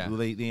remember that. Yeah, well,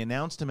 they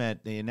announced him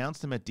at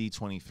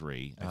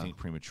D23. I think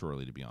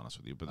prematurely, to be honest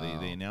with you, but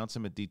they announced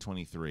him at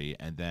D23,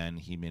 and then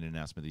he made an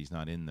announcement that he's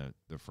not in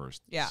the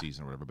first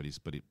season or whatever,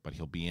 but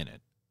he'll be in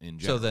it.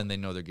 So then they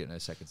know they're getting a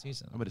second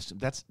season. I was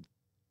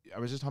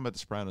just talking about The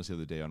Sopranos the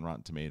other day on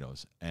Rotten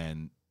Tomatoes,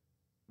 and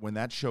when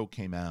that show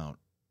came out,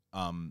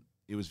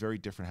 it was very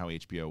different how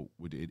HBO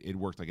it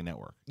worked like a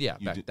network. Yeah,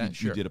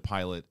 you did a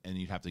pilot and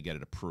you'd have to get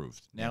it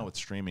approved. Now with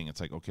streaming,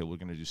 it's like, okay, we're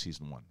going to do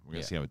season 1. We're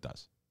going to see how it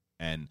does.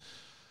 And,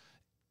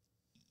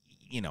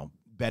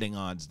 betting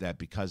odds that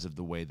because of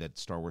the way that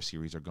Star Wars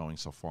series are going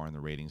so far and the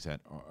ratings that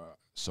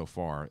so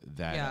far,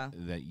 that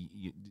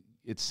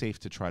it's safe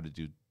to try to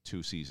do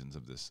 2 seasons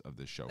of this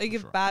show. Like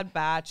if Bad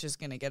Batch is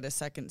going to get a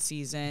second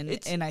season,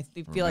 and I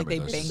feel like they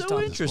banked on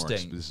so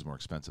interesting. This is more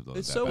expensive though.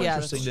 It's so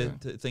interesting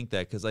to think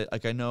that, because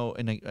I know,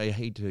 and I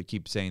hate to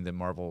keep saying the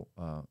Marvel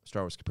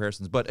Star Wars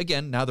comparisons, but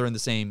again, now they're in the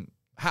same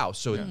house,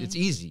 so it's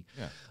easy.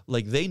 Yeah.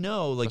 Like they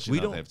know, like especially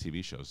we don't they have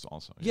TV shows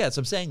also. Yeah, so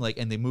I'm saying, like,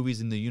 and the movies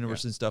in the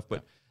universe and stuff,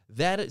 but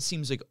that it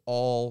seems like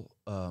all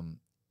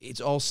it's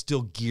all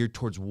still geared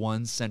towards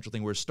one central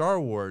thing. Where Star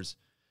Wars,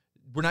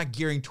 we're not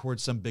gearing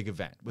towards some big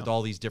event with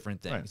all these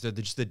different things. Right. So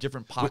they're just the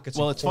different pockets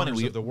and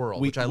corners of the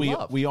world, which I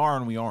love. We are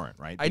and we aren't,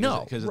 right? I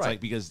know. Because it's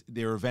because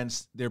they're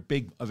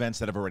big events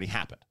that have already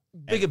happened.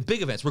 Big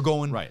events. We're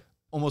going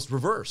almost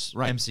reverse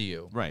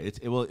MCU. Right.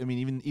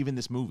 Even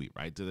this movie,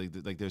 right?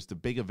 Like there's the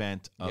big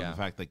event of the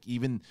fact, like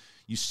even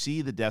you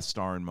see the Death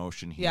Star in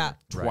motion here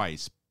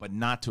twice, but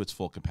not to its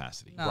full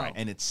capacity. No. Right.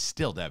 And it's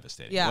still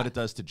devastating. Yeah. What it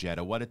does to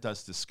Jeddah, what it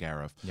does to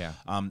Scarif. Yeah.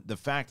 The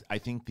fact, I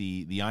think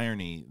the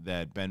irony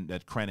that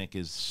Krennic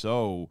is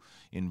so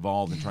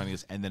involved in trying to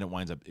get, and then it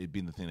winds up it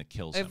being the thing that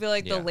kills him. I feel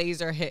like the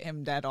laser hit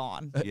him dead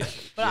on. But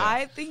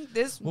I think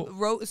this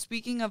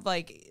speaking of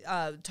like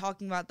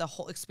talking about the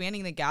whole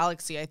expanding the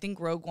galaxy, I think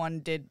Rogue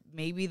One did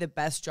maybe the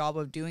best job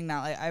of doing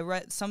that. Like I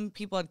read some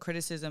people had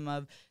criticism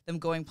of them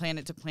going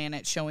planet to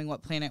planet, showing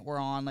what planet we're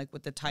on, like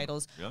with the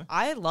titles. Really?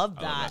 I love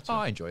that.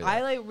 I enjoy that.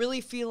 I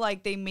really feel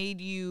like they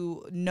made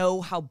you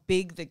know how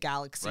big the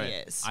galaxy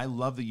is. I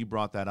love that you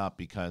brought that up,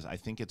 because I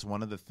think it's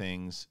one of the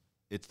things,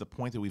 it's the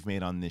point that we've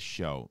made on this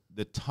show.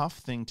 The tough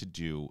thing to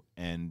do,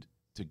 and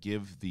to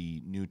give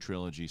the new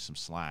trilogy some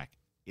slack,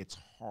 it's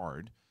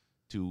hard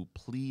to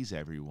please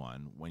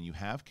everyone when you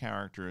have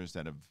characters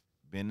that have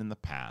been in the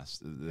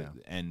past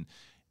and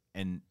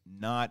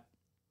not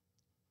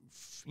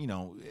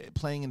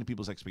playing into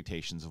people's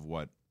expectations of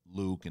what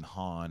Luke and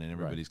Han and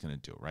everybody's going to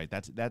do, right?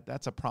 That's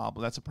a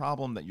problem. That's a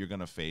problem that you're going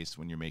to face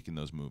when you're making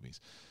those movies.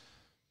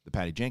 The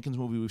Patty Jenkins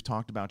movie we've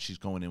talked about, she's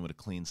going in with a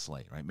clean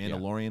slate, right?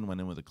 Mandalorian went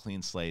in with a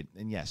clean slate,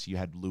 and yes, you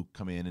had Luke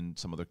come in and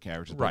some other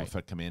characters, Boba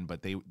Fett come in,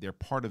 but they're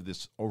part of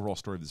this overall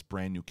story of this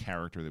brand new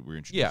character that we're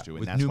introduced to, and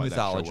with that's new why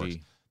mythology. That show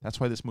works. That's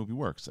why this movie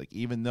works. Like,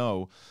 even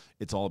though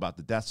it's all about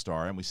the Death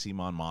Star, and we see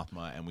Mon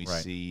Mothma, and we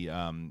see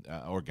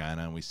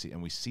Organa, and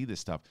we see this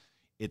stuff,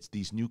 it's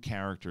these new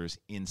characters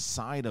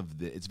inside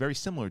of it's very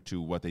similar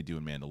to what they do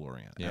in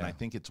Mandalorian. And I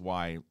think it's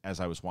why, as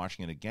I was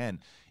watching it again,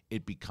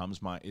 it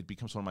becomes one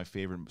of my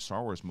favorite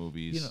Star Wars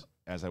movies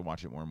as I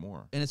watch it more and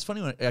more. And it's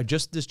funny, when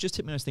this just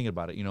hit me when I was thinking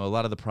about it. A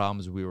lot of the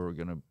problems or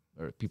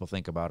people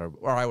think about,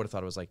 or I would have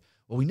thought it was like,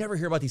 well, we never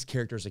hear about these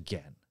characters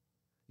again.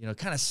 It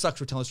kind of sucks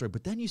for telling the story.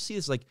 But then you see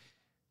it's like,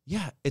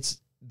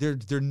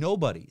 they're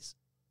nobodies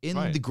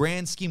in the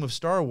grand scheme of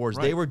Star Wars.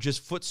 They were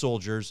just foot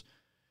soldiers,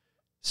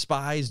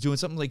 spies doing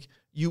something like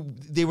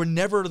they were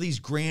never these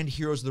grand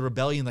heroes of the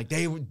rebellion. Like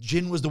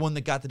Jin was the one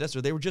that got the Death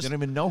Star. They were just, they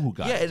didn't even know who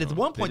got it. Yeah, at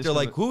one point they're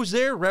like, who's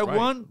there? Rogue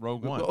One?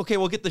 Rogue One. Okay,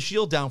 we'll get the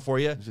shield down for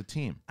you. It's a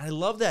team. I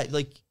love that.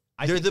 Like,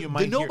 they're the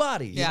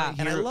nobodies.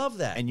 And I love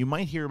that. And you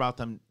might hear about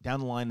them down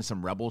the line in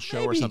some Rebel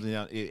show or something.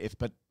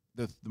 But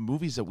the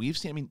movies that we've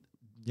seen, I mean,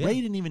 Rey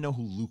didn't even know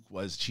who Luke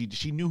was.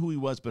 She knew who he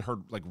was, but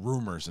heard like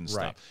rumors and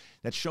stuff.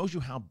 That shows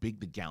you how big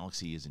the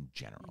galaxy is in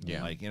general.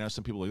 Yeah. Like,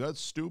 some people are like, that's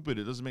stupid.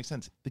 It doesn't make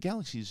sense. The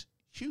galaxy's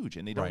huge,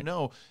 and they don't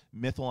know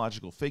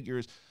mythological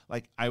figures.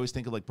 Like, I always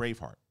think of like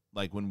Braveheart.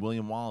 Like when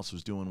William Wallace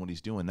was doing what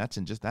he's doing, that's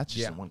just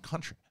in one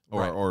country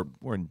or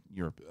in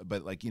Europe.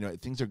 But like,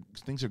 things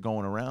are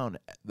going around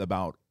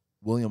about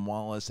William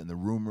Wallace and the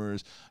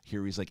rumors.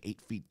 Here he's like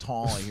 8 feet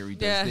tall. I hear he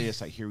does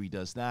this. I hear he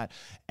does that.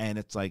 And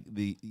it's like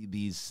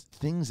these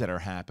things that are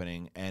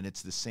happening, and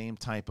it's the same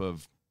type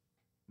of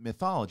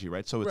mythology,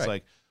 right? So it's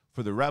like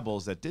for the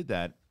rebels that did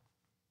that,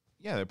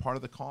 Yeah, they're part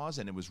of the cause,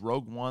 and it was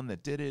Rogue One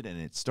that did it, and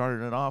it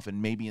started it off.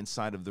 And maybe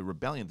inside of the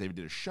rebellion, if they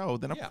did a show,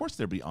 then of course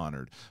they'd be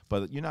honored.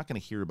 But you're not going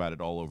to hear about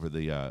it all over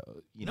the.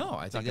 No,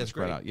 I think that's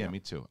great. Out. Yeah, me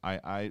too.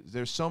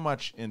 There's so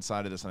much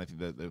inside of this, and I think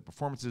that the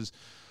performances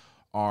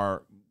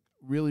are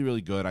really,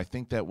 really good. I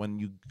think that when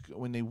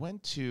they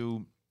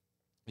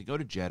go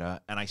to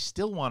Jeddah, and I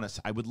still want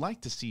to. I would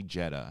like to see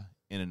Jeddah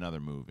in another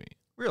movie.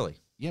 Really?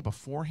 Yeah,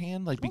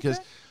 beforehand, because.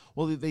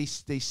 Well, they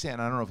said,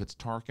 and I don't know if it's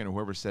Tarkin or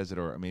whoever says it,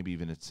 or maybe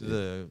even it's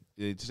to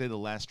say the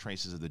last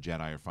traces of the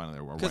Jedi are finally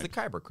there. Because the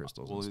Kyber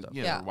crystals and stuff.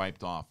 Yeah, they're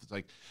wiped off. It's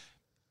like,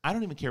 I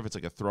don't even care if it's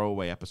like a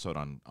throwaway episode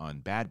on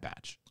Bad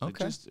Batch.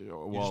 Okay. You just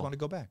want to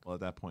go back. Well, at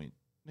that point,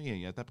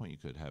 yeah, at that point you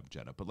could have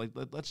Jeddah, but like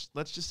let's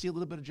just see a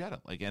little bit of Jeddah,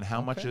 and how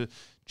much of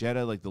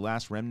Jeddah, like the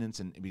last remnants,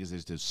 and because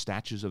there's those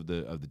statues of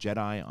the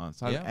Jedi on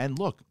side, and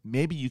look,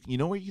 maybe you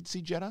know where you could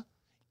see Jeddah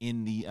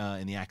in the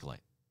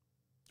Acolyte.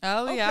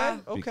 Oh, yeah.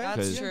 Okay.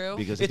 That's true.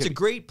 Because it's a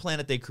great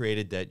planet they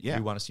created that we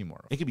want to see more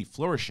of. It could be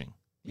flourishing.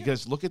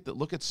 Because look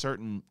at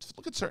certain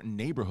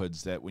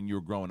neighborhoods that when you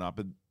were growing up,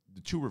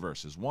 the two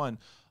reverses. One,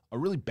 a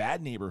really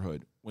bad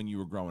neighborhood when you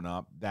were growing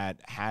up that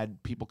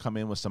had people come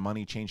in with some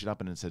money, change it up,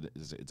 and it's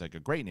like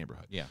a great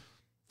neighborhood. Yeah.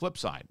 Flip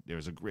side, there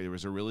was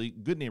a really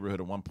good neighborhood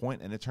at one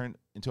point, and it turned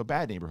into a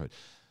bad neighborhood.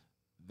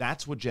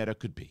 That's what Jeddah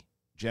could be.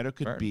 Jeddah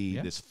could be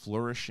this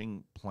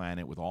flourishing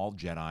planet with all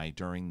Jedi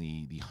during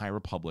the High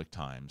Republic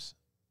times.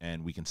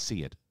 And we can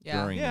see it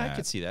during that. I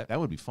could see that. That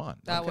would be fun.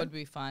 That would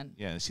be fun.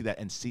 Yeah, see that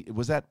and see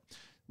was that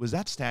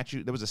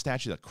statue? There was a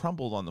statue that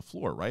crumbled on the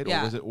floor, right?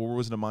 Yeah. Or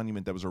was it a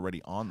monument that was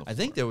already on the floor? I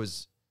think there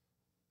was.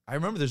 I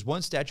remember there's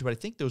one statue, but I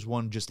think there was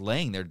one just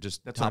laying there,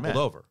 just toppled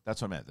over.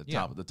 That's what I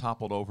meant. The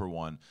toppled over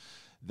one.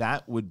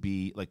 That would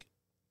be like.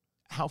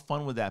 How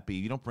fun would that be?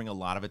 You don't bring a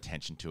lot of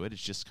attention to it.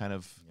 It's just kind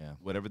of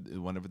whenever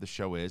the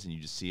show is, and you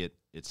just see it.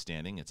 It's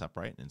standing, it's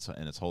upright,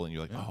 and it's holding.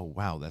 You're like, oh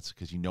wow, that's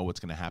because you know what's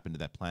going to happen to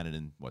that planet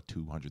in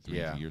 200,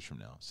 300 years from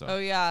now. So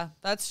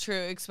that's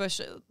true,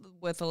 especially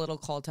with a little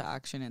call to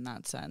action in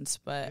that sense.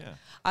 But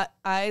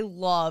I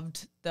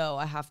loved, though,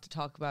 I have to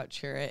talk about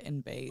Chirrut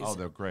and Baze. Oh,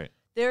 they're great.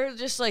 They're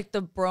just like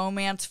the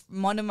bromance,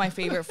 one of my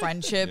favorite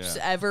friendships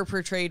ever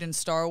portrayed in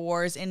Star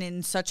Wars. And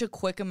in such a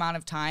quick amount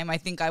of time, I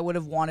think I would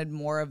have wanted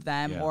more of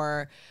them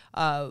or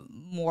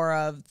more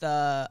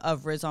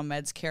of Riz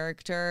Ahmed's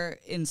character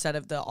instead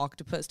of the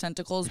octopus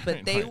tentacles.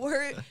 But they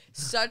were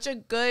such a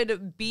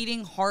good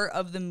beating heart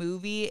of the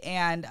movie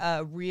and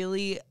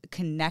really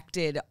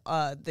connected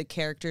the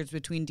characters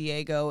between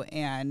Diego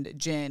and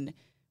Jin.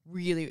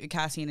 Really,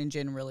 Cassian and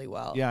Jin really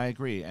well. Yeah, I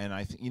agree.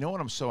 And you know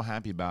what I'm so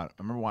happy about? I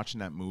remember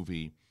watching that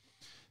movie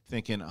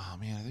thinking, oh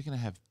man, are they going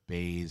to have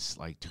Baze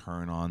like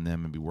turn on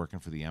them and be working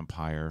for the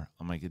Empire?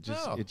 I'm like, it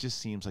just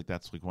seems like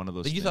that's like one of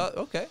those things. You thought,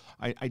 okay.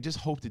 I just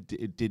hoped it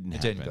didn't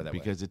happen. Didn't go that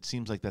because way. It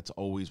seems like that's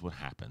always what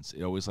happens.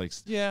 It always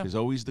there's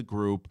always the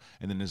group,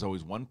 and then there's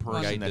always one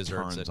person that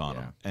turns on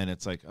them. And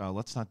it's like,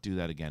 let's not do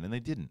that again. And they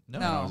didn't. No.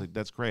 And I was like,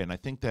 that's great. And I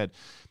think that,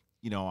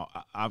 you know,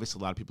 obviously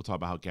a lot of people talk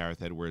about how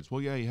Gareth Edwards, well,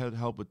 yeah, he had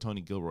help with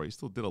Tony Gilroy. He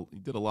still did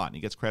a lot, and he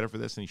gets credit for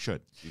this, and he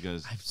should,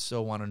 because I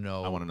so want to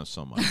know. I want to know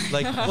so much.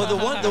 Like, well,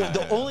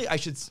 the only I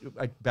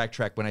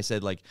backtrack when I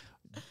said like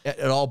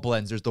it all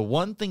blends. There's the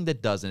one thing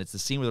that doesn't. It's the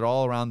scene where they're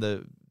all around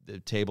the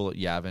table at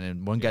Yavin,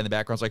 and one guy in the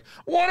background's like,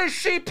 "What is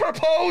she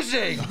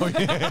proposing?" Like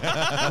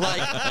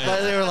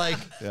they were like,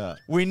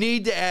 "We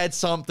need to add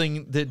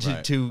something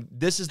to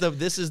this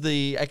is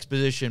the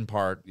exposition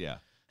part." Yeah.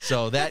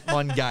 So that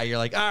one guy, you're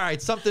like, all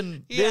right,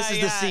 something. This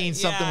is the scene.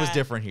 Something was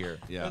different here.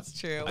 Yeah, that's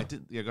true. I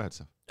did. Yeah, go ahead,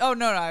 Steph. Oh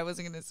no, I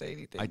wasn't going to say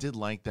anything. I did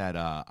like that.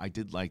 I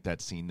did like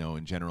that scene though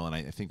in general, and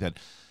I think that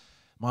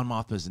Mon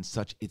Mothma is in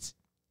such.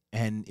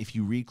 And if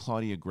you read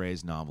Claudia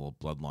Gray's novel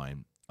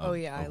Bloodline,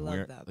 I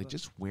love that. Like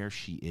just where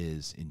she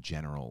is in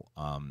general.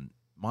 Mon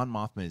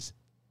Mothma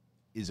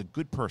is a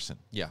good person.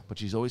 Yeah, but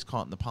she's always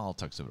caught in the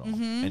politics of it all,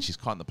 and she's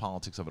caught in the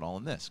politics of it all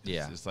in this.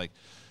 Yeah, it's like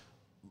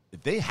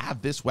if they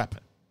have this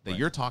weapon that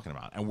you're talking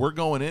about, and we're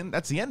going in,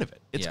 that's the end of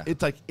it.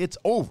 It's like it's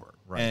over,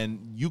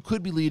 and you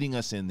could be leading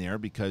us in there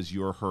because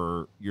you're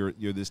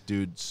this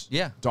dude's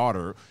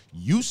daughter.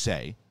 You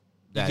say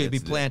that you could be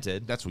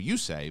planted. That's what you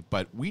say,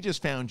 but we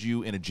just found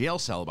you in a jail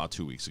cell about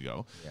 2 weeks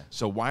ago. Yeah.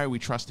 So why are we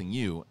trusting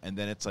you? And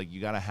then it's like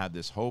you got to have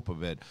this hope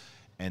of it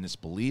and this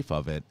belief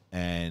of it,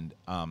 and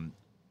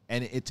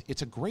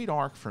it's a great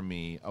arc for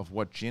me of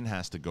what Jin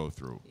has to go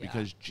through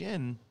because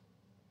Jin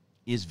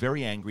is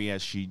very angry,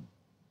 as she.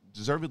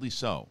 Deservedly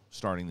so,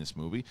 starting this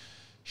movie.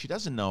 She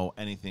doesn't know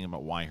anything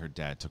about why her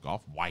dad took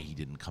off, why he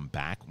didn't come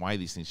back, why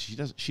these things. She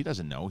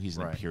doesn't know. He's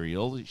an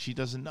Imperial. She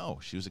doesn't know.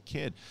 She was a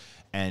kid.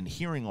 And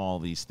hearing all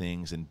these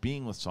things and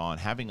being with Saw and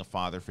having a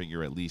father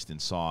figure at least in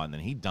Saw, and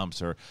then he dumps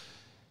her.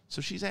 So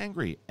she's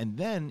angry. And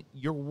then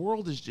your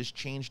world is just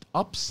changed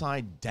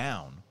upside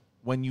down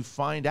when you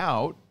find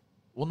out,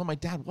 well, no, my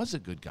dad was a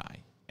good guy.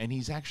 And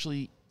he's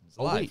actually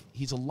alive.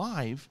 He's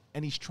alive,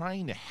 and he's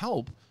trying to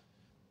help.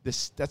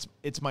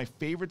 It's my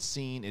favorite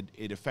scene.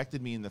 It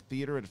affected me in the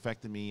theater. It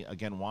affected me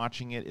again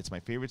watching it. It's my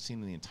favorite scene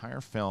in the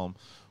entire film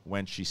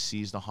when she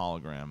sees the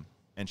hologram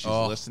and she's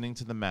listening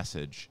to the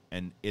message,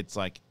 and it's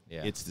like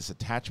it's this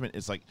attachment.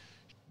 It's like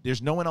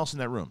there's no one else in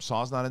that room.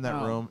 Saw's not in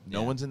that room.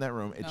 No one's in that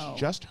room. It's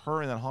just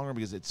her in that hologram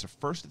because it's her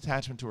first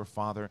attachment to her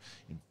father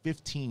in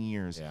 15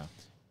 years. Yeah.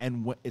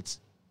 And it's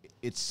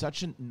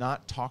such a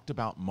not talked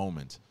about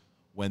moment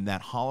when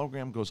that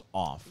hologram goes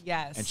off.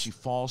 Yes. And she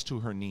falls to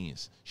her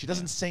knees. She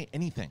doesn't say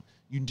anything.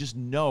 You just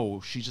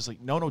know she's just like,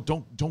 no,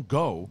 don't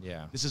go.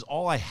 Yeah. This is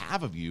all I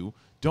have of you.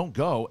 Don't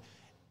go.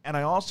 And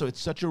it's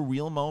such a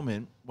real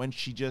moment when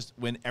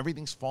when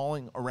everything's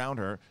falling around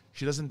her,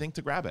 she doesn't think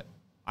to grab it.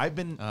 I've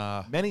been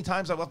many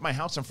times I've left my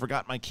house and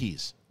forgot my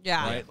keys.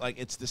 Yeah. Right? Like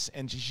it's this,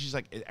 and she's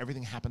like,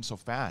 everything happened so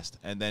fast.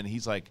 And then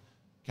he's like,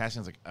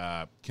 Cassian's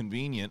like,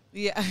 convenient.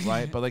 Yeah.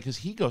 Right? But like, cause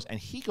he goes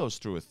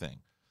through a thing.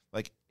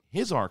 Like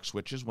his arc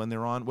switches when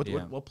they're on,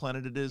 what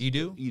planet it is?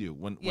 Edu? Edu.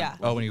 When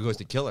he goes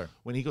to kill her.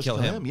 When he goes to kill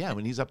him. Yeah.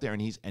 When he's up there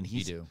and he's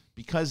Edu.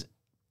 Because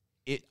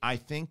I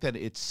think that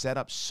it's set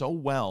up so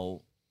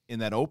well in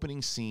that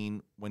opening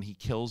scene when he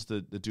kills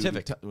the dude.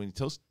 Tivik.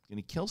 When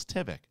he kills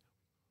Tivik.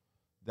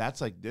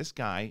 That's like this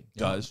guy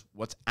does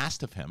what's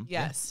asked of him.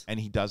 Yes. And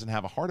he doesn't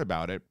have a heart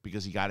about it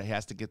because he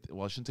has to get,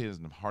 I shouldn't say he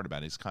doesn't have a heart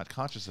about it. He's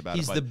conscious about it.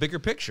 He's the bigger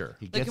picture.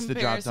 He gets the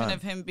job done.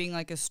 Of him being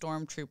like a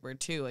stormtrooper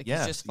too. Like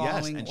he's just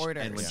following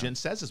orders. And when Jin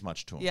says as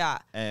much to him. Yeah.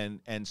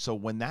 And so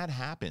when that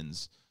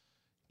happens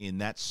in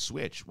that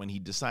switch, when he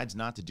decides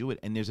not to do it,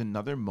 and there's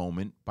another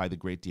moment by the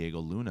great Diego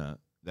Luna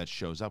that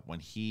shows up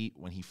when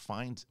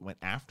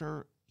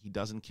after he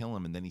doesn't kill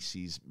him and then he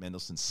sees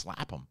Mendelsohn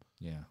slap him.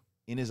 Yeah.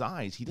 In his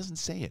eyes, he doesn't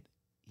say it.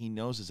 He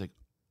knows it's like,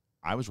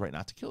 I was right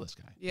not to kill this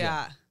guy.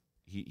 Yeah.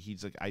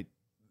 He's like,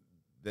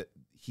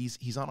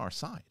 he's on our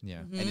side. Yeah.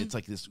 Mm-hmm. And it's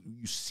like this,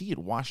 you see it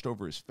washed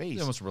over his face.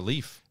 It's almost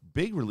relief.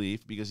 Big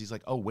relief because he's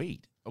like, oh,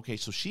 wait. Okay,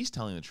 so she's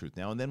telling the truth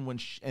now. And then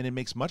and it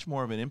makes much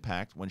more of an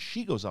impact when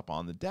she goes up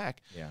on the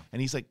deck. Yeah.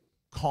 And he's like,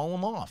 call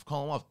him off.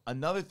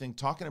 Another thing,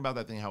 talking about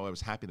that thing, how I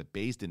was happy that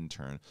Baze didn't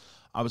turn.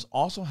 I was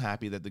also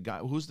happy that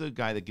who's the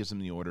guy that gives him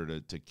the order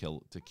to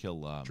kill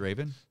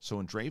Draven? So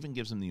when Draven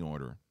gives him the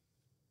order,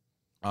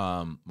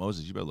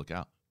 Moses, you better look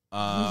out.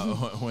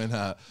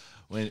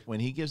 When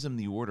he gives him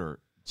the order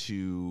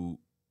he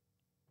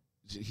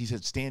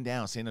said, stand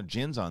down,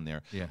 Jin's on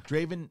there. Yeah.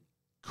 Draven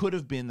could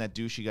have been that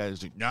douchey guy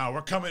who's like, no,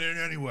 we're coming in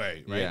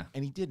anyway. Right. Yeah.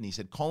 And he didn't. He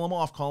said, call him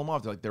off.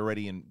 They're like, they're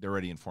ready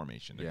in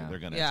formation. They're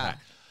gonna attack.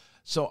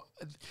 So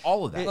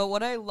all of that. But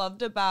what I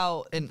loved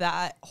about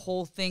that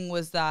whole thing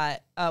was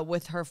that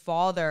with her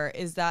father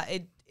is that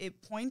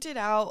it pointed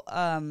out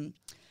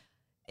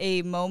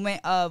a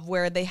moment of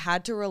where they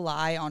had to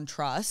rely on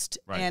trust,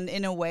 and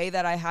in a way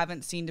that I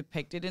haven't seen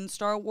depicted in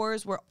Star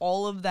Wars, where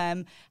all of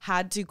them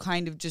had to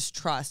kind of just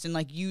trust and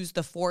like use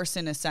the Force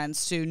in a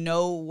sense to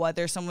know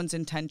whether someone's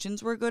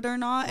intentions were good or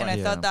not. And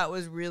I thought that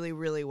was really,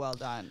 really well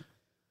done.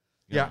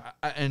 Yeah,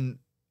 and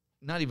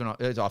not even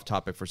it's off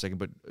topic for a second,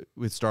 but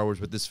with Star Wars,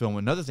 with this film,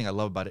 another thing I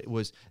love about it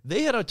was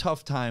they had a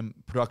tough time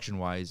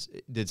production-wise,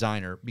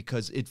 designer,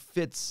 because it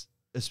fits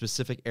a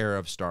specific era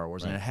of Star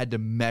Wars, and it had to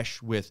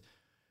mesh with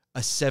a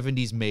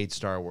 70s made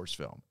Star Wars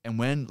film. And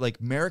when like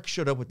Merrick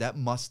showed up with that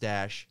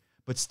mustache,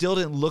 but still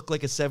didn't look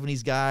like a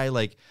 70s guy,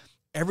 like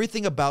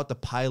everything about the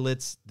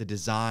pilots, the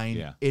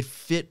design, it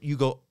fit. You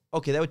go,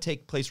 okay, that would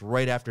take place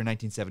right after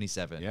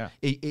 1977. Yeah.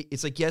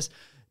 It's like, yes,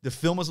 the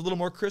film was a little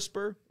more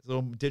crisper, a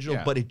little digital,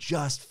 but it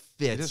just fits.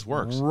 It just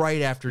works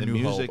right after the New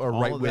music, Hope, or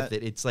right with that,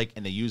 it. It's like,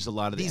 and they use a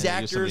lot of these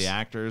actors. Some of the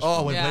actors.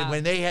 Oh,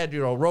 when they had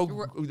Rogue,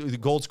 the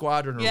Gold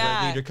Squadron, or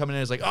Red Leader coming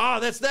in, it's like, oh,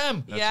 that's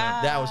them.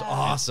 That was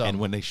awesome. And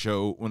when they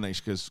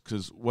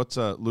because what's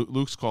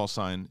Luke's call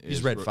sign is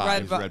He's Red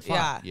 5. Red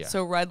 5. Yeah.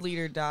 So Red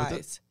Leader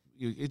dies.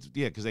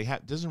 Because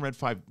doesn't Red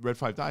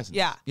 5 dies in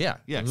yeah.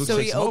 So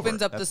he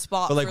opens up the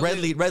spot. But like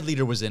Red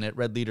Leader was in it.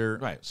 Red Leader,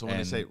 right? So when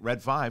they say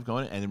Red 5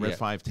 going, and then Red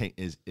 5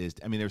 is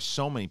I mean, there's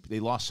so many. They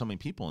lost so many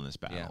people in this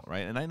battle, right?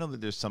 And I know that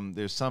there's some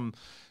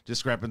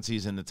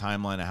discrepancies in the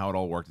timeline of how it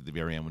all worked at the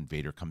very end when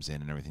Vader comes in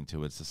and everything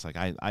too. It's just like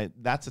I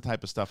that's the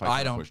type of stuff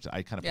I kind of push it to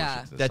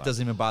that side.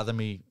 Doesn't even bother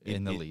me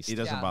in the least. It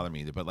doesn't bother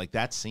me either. But like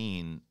that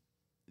scene,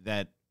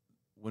 that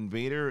when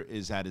Vader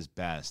is at his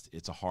best,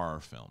 it's a horror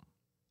film.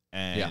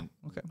 And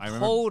I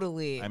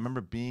remember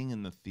being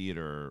in the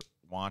theater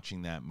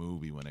watching that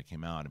movie when it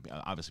came out.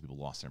 Obviously, people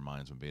lost their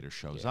minds when Vader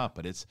shows up,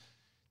 but it's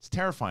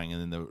terrifying.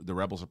 And then the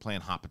rebels are playing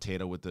hot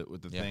potato with the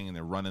thing, and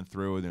they're running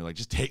through, and they're like,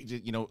 just take,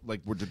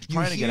 like we're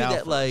trying to get out.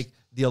 That, like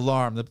the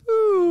alarm, the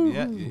boo,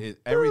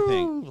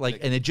 everything,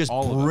 and it just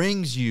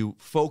brings you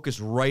focus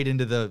right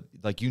into the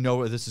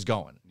where this is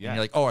going. Yeah, and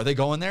you're like, oh, are they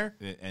going there?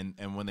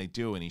 And when they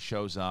do, and he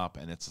shows up,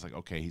 and it's like,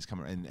 okay, he's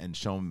coming, and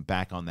show him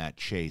back on that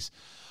chase.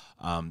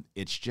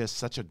 It's just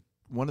such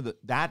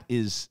that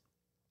is,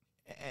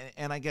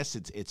 and I guess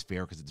it's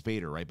fair because it's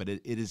Vader, right? But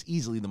it is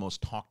easily the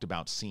most talked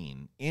about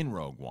scene in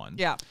Rogue One.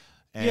 Yeah.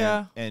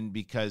 And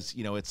because,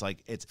 it's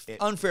like, it's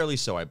unfairly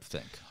so, I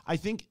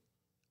think.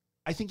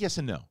 I think yes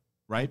and no,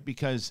 right?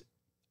 Because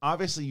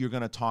obviously you're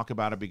going to talk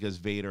about it because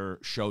Vader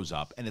shows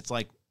up, and it's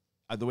like,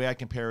 the way I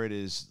compare it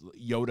is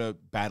Yoda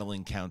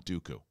battling Count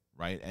Dooku.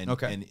 right?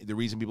 And the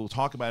reason people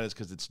talk about it is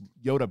because it's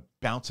Yoda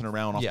bouncing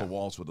around off the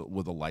walls with a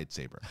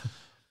lightsaber.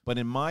 But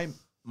in my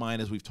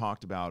mind, as we've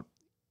talked about,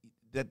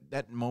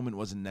 that moment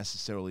wasn't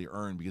necessarily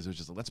earned because it was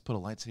just let's put a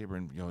lightsaber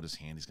in Yoda's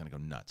hand. He's gonna go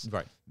nuts.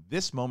 Right.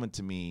 This moment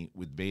to me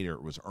with Vader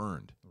was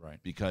earned. Right.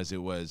 Because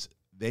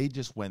they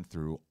just went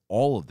through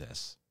all of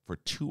this for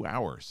 2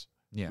 hours.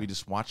 Yeah. We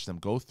just watched them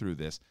go through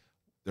this.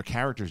 Their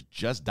characters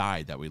just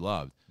died that we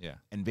loved. Yeah.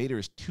 And Vader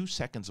is 2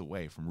 seconds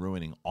away from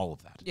ruining all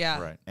of that. Yeah.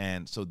 Right.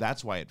 And so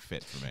that's why it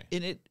fit for me.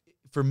 And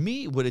for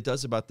me, what it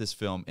does about this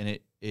film, and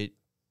it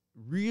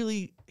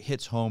really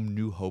hits home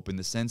New Hope in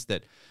the sense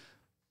that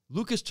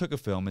Lucas took a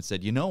film and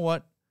said, you know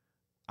what?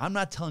 I'm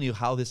not telling you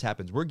how this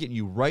happens. We're getting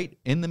you right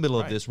in the middle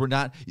of this. We're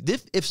not.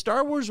 If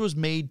Star Wars was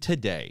made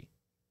today,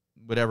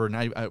 whatever,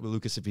 not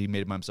Lucas if he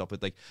made it by himself,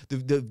 but like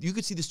you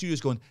could see the studios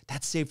going,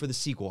 that's saved for the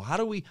sequel. How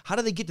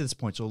do they get to this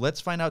point? So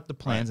let's find out the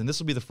plans, and this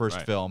will be the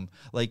first film.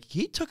 Like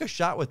he took a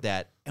shot with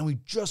that, and we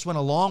just went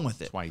along with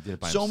it. That's why he did it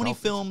by so himself. many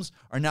films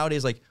are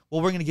nowadays like,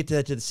 well, we're going to get to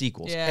that to the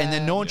sequels, and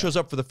then no one shows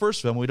up for the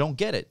first film. We don't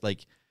get it.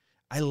 Like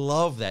I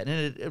love that,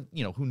 and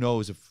who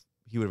knows if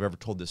he would have ever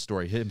told this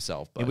story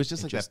himself. But it was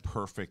just that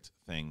perfect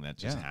thing that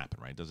just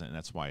happened, right? And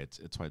that's why it's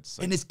like,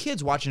 and his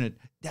kids watching it,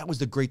 that was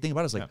the great thing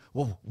about it. It's like,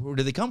 well, where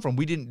did they come from?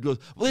 We didn't go,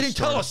 well, they didn't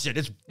tell us it.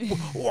 It's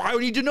why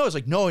we need to know. It's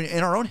like, no,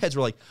 in our own heads,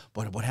 we're like,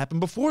 what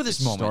happened before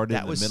this moment? Started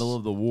in the middle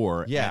of the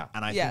war. Yeah.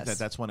 And I think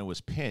that's when it was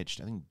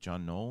pitched. I think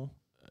John Knoll,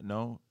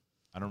 no,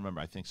 I don't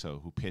remember. I think so.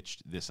 Who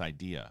pitched this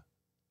idea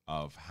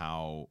of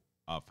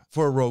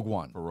for Rogue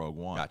One.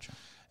 Gotcha.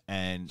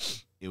 And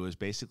it was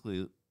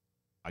basically,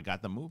 I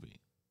got the movie.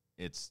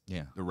 It's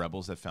the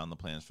rebels that found the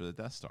plans for the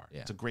Death Star.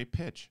 Yeah. It's a great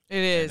pitch.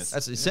 It is.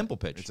 That's a simple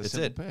pitch. It's a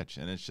simple pitch,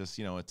 and it's just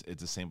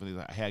it's the same thing.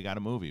 Like, hey, I got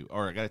a movie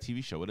or I got a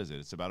TV show. What is it?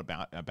 It's about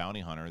a bounty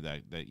hunter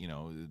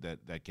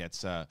that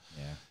gets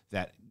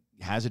that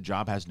has a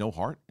job, has no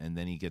heart, and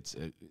then he gets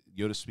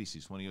Yoda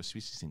species. One of Yoda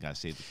species, and got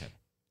to save the kid.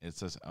 It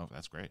says, oh,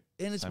 that's great.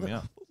 And it's Sign me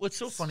up. What's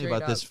so funny Straight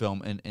about this up.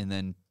 film, and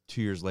then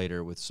 2 years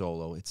later with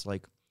Solo, it's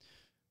like,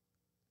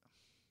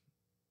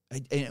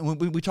 and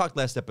when we talked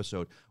last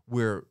episode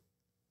where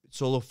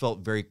Solo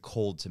felt very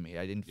cold to me.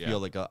 I didn't feel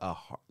like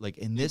like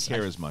in this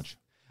care as much.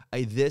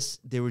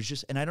 There was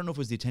just, and I don't know if it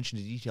was the attention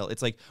to detail.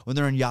 It's like when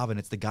they're in Yavin,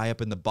 it's the guy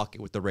up in the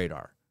bucket with the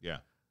radar. Yeah.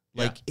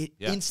 Like it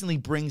instantly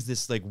brings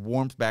this like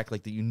warmth back,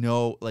 like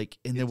that, like,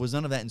 and there was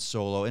none of that in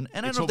Solo. And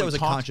I don't know if that was a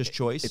conscious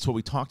choice. It's what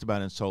we talked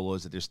about in Solo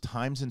is that there's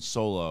times in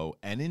Solo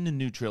and in the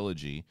new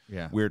trilogy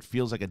where it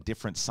feels like a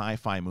different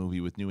sci-fi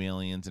movie with new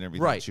aliens and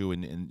everything too,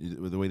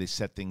 and the way they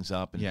set things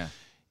up. And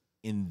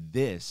in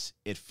this,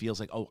 it feels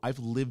like, oh, I've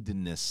lived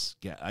in this.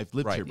 Yeah, I've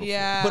lived here before.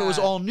 Yeah. But it was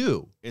all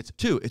new. It's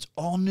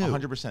all new.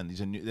 100%.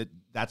 These are new.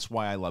 That's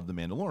why I love The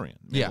Mandalorian.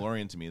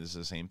 Mandalorian to me, this is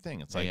the same thing.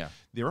 It's like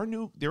there are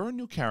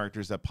new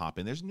characters that pop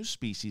in. There's new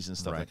species and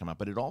stuff that come out,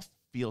 but it all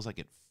feels like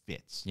it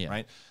fits.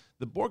 Right.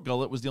 The Borg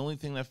gullet was the only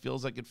thing that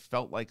feels like it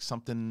felt like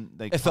something.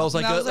 Like it feels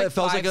like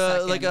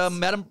a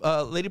Madam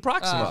Lady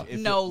Proxima.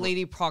 No,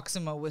 Lady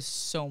Proxima was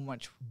so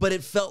much. But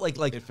it felt like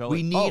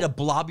we need a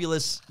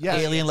globulous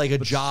alien like a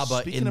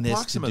Jabba in this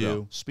Proxima, to do.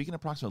 Though, speaking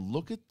of Proxima,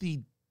 look at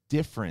the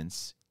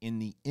difference in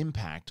the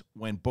impact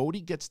when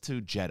Bodhi gets to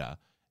Jeddah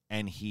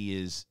and he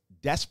is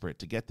desperate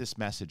to get this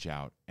message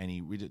out, and he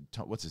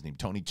what's his name?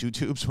 Tony Two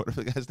Tubes,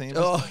 whatever the guy's name is.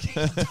 Oh,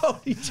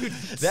 Tony Two.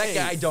 That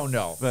guy I don't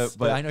know,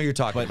 but I know you're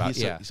talking about.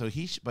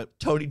 But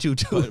Tony Two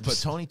Tubes. But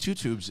Tony Two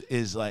Tubes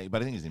is like,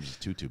 but I think his name is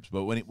Two Tubes.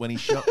 But when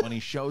he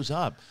shows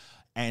up,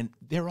 and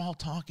they're all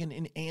talking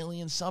in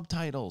alien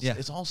subtitles. Yeah.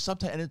 It's all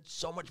subtitled, and it's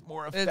so much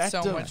more effective.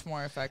 It's so much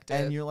more effective.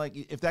 And you're like,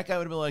 if that guy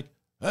would have been like,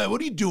 "Hey, what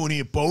are you doing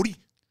here, Bodhi?"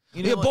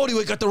 Bodhi,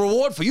 we got the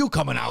reward for you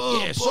coming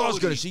out. Saw's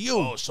gonna see you.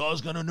 Oh,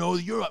 Saw's gonna know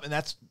that you're up, and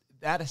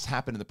that has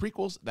happened in the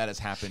prequels. That has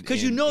happened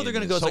because they're going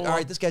to go like, all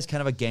right, this guy's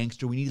kind of a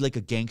gangster. We need like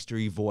a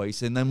gangstery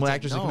voice, and then when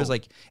actors come is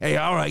like, hey,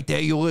 all right,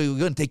 we're going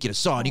to take you to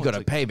Saw. And you got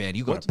to pay, man.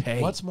 You got to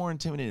pay. What's more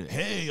intimidating?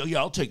 Hey,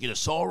 I'll take you to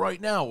Saw right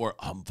now, or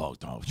I'm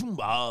fucked up.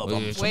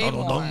 Way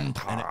more. And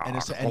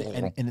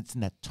it's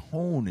in that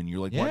tone, and you're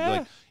like, what?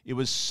 Like, it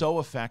was so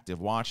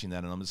effective watching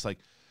that, and I'm just like,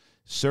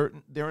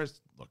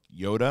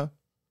 Yoda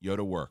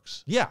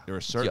works. Yeah, there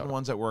are certain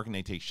ones that work, and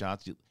they take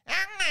shots.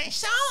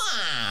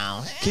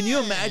 Can you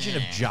imagine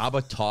if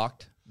Jabba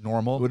talked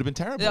normal? It would have been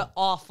terrible. They're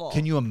awful.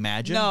 Can you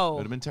imagine? No. It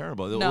would have been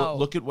terrible. No.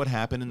 Look at what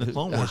happened in the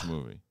Clone Wars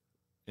movie.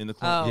 In the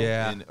Clone,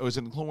 was it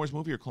in the Clone Wars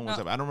movie or Clone Wars?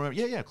 I don't remember.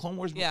 Yeah, Clone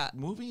Wars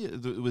movie.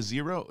 It was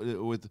Zero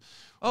with.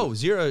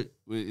 Zero.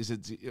 Is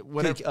it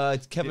whatever?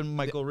 It's Kevin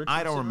Michael Richardson.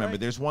 I don't remember.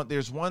 Right?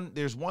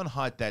 There's one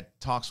hut that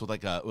talks with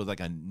like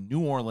a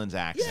New Orleans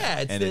accent.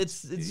 Yeah,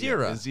 it's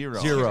Zero. Yeah, Zero.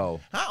 Zero.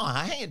 Oh,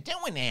 how you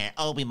doing there,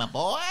 Obi, my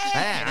boy?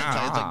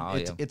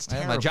 It's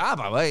terrible.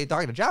 Jabba. What are you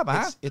talking to Jabba?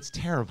 Huh? It's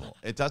terrible.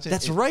 It doesn't.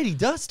 That's right. He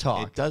does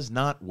talk. It does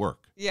not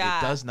work. Yeah,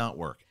 it does not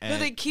work. No,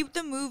 they keep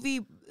the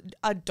movie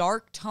a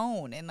dark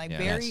tone and like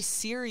very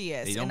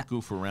serious. They don't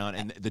goof around,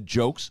 and the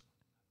jokes.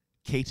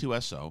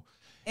 K2SO.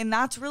 And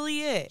that's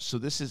really it. So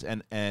this is,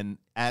 and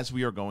as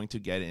we are going to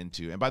get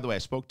into, and by the way, I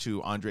spoke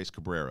to Andres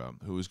Cabrera,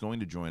 who is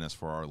going to join us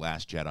for our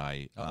Last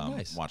Jedi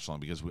nice. watch along,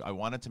 because I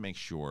wanted to make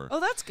sure.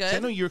 Oh, that's good. I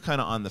know you're kind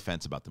of on the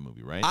fence about the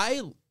movie,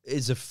 right?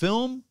 As a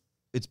film,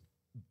 it's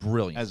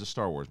brilliant. As a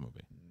Star Wars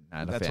movie.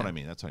 That's what I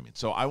mean. That's what I mean.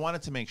 So I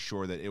wanted to make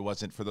sure that it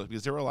wasn't for those,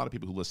 because there are a lot of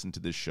people who listen to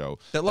this show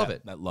that love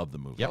it, that love the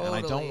movie, yep. And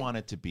I don't want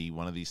it to be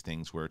one of these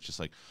things where it's just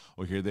like,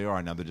 oh, here they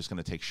are, now they're just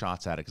going to take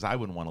shots at it, because I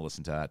wouldn't want to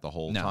listen to that the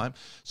whole time.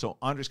 So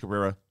Andres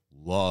Cabrera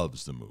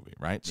loves the movie,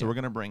 right? So we're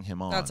going to bring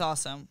him on. That's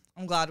awesome.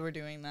 I'm glad we're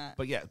doing that.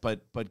 But yeah, but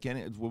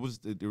getting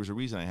there was a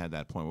reason I had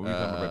that point. What were you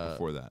talking about right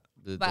before that?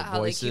 The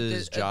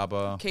voices,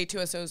 Jabba,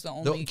 K2SO is the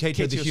only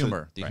K2, the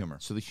humor,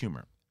 So the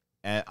humor.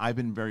 And I've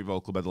been very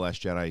vocal about The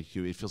Last Jedi.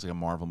 It feels like a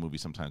Marvel movie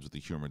sometimes with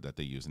the humor that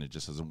they use, and it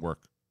just doesn't work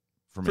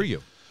for me. For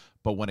you.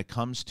 But when it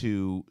comes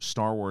to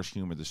Star Wars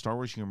humor, the Star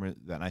Wars humor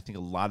that I think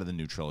a lot of the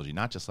new trilogy,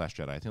 not just Last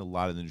Jedi, I think a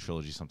lot of the new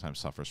trilogy sometimes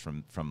suffers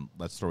from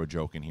let's throw a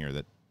joke in here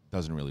that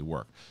doesn't really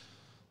work.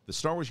 The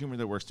Star Wars humor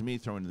that works to me,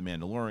 throwing to The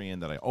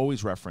Mandalorian, that I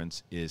always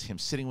reference, is him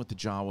sitting with the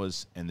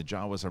Jawas, and the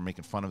Jawas are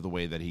making fun of the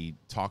way that he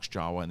talks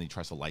Jawa, and he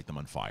tries to light them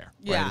on fire.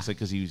 Yeah. Right? It's like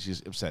because he was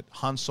just upset.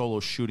 Han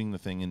Solo shooting the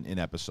thing in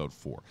Episode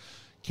 4.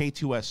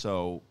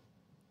 K2SO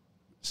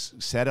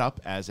set up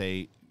as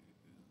a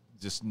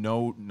just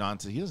no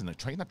nonsense. He's not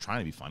trying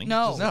to be funny.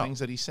 No. The things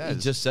that he says.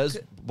 He just says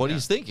what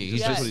he's thinking. He's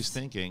just what he's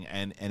thinking,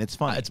 and it's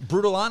funny. It's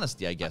brutal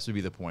honesty, I guess, would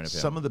be the point of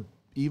it.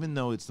 Even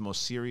though it's one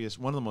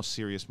of the most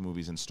serious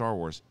movies in Star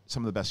Wars,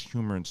 some of the best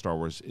humor in Star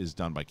Wars is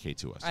done by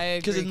K2SO.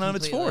 Because none of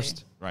it's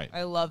forced. Right.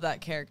 I love that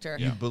character.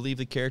 You believe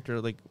the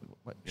character, like,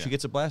 she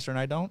gets a blaster and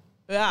I don't?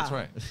 Yeah. That's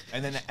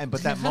right.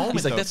 But that moment,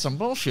 he's like, that's some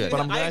bullshit. But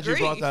I'm glad you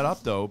brought that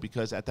up, though,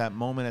 because at that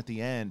moment at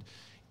the end,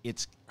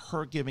 it's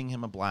her giving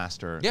him a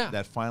blaster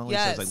that finally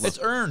says, like, look, it's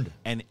earned.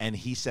 And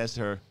he says to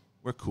her,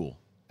 we're cool.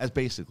 As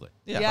basically.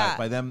 Yeah.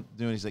 By them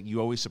doing, he's like,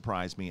 you always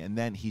surprise me. And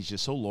then he's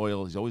just so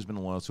loyal. He's always been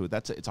loyal to it.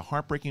 It's a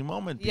heartbreaking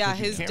moment. Yeah,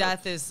 his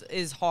death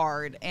is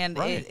hard. And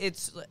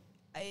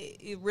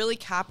it really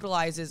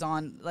capitalizes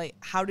on, like,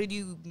 how did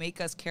you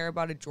make us care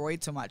about a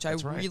droid so much?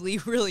 Really,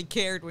 really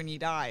cared when he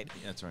died.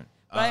 Yeah, that's right.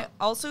 But I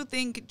also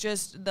think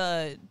just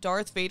the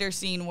Darth Vader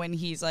scene when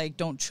he's like,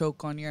 "Don't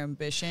choke on your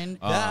ambition."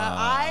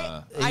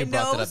 I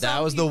know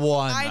that was the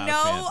one. I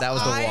know that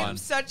was the one. I'm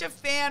such a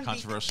fan.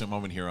 Controversial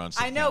moment here on.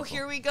 I know. Council.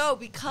 Here we go.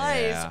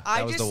 Because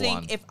I just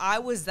think if I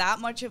was that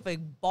much of a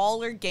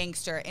baller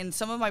gangster, and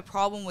some of my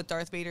problem with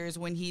Darth Vader is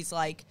when he's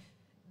like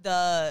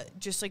the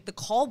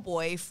call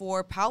boy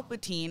for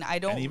Palpatine. I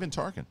don't. And even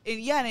Tarkin.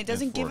 And it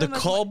doesn't give him the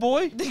call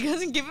boy. It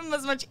doesn't give him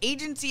as much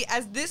agency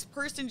as this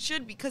person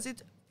should, because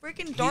it's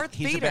freaking Darth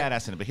Vader. He's a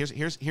badass in it, but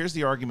here's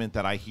the argument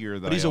that I hear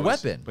that. But he's a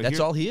weapon. That's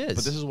all he is.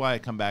 But this is why I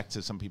come back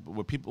to some people.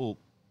 What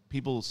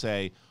people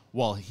say,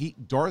 well,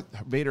 Darth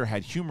Vader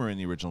had humor in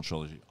the original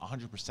trilogy.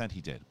 100% he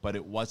did, but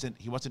he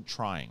wasn't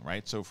trying,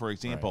 right? So, for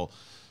example,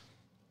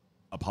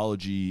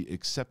 apology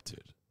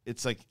accepted.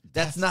 It's like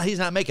he's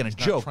not making a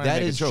joke.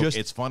 That is just,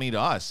 it's funny to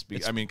us.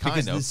 Because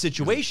of the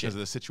situation. Because of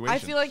the situation. I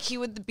feel like he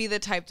would be the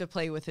type to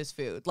play with his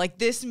food. Like,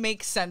 this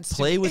makes sense.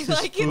 Play with his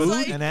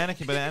food, and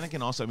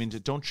Anakin also. I mean,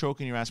 don't choke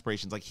in your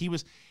aspirations. Like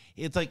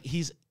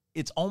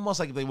it's almost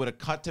like if they would have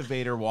cut to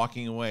Vader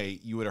walking away,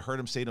 you would have heard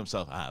him say to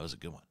himself, "That was a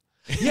good one."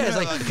 Yeah, it's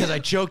like, because I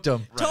choked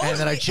him, and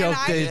then I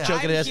choked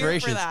choking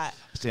aspirations.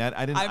 See,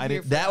 I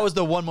didn't. That was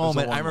the one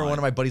moment. I remember one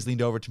of my buddies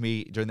leaned over to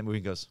me during the movie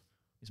and goes,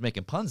 "He's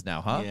making puns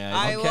now, huh?" Yeah,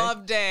 I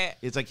loved it.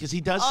 It's like, because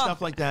he does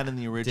stuff like that in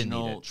the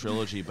original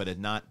trilogy, but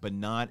not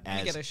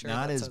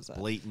as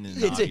blatant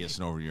and obvious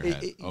and over your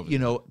head.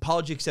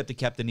 Apology accepted,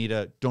 Captain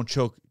Nita. Don't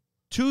choke.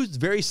 Two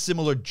very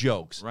similar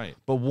jokes, right?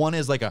 But one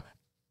is like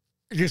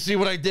you see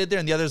what I did there,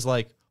 and the other's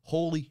like,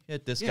 holy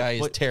shit, this guy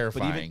is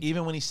terrifying. But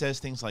even when he says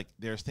things like,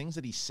 there's things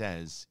that he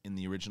says in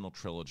the original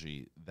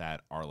trilogy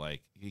that are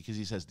like, because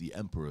he says the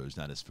Emperor is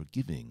not as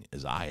forgiving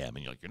as I am,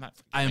 and you're like, you're not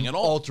forgiving at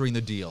all. Altering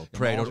the deal.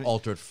 Pray don't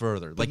alter it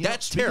further. Like,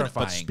 that's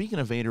terrifying. But speaking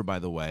of Vader, by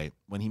the way,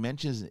 when he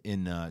mentions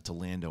to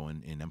Lando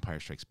in Empire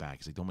Strikes Back,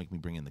 he's like, don't make me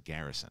bring in the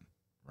garrison.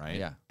 Right?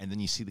 Yeah. And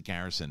then you see the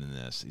garrison in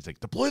this. He's like,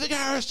 deploy the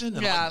garrison.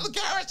 And yeah. I'm like, the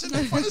garrison.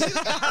 I want to see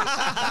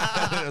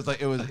the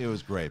garrison. it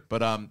was great.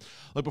 But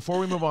look, before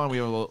we move on, we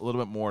have a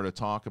little bit more to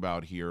talk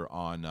about here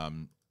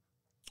on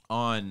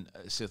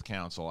Sith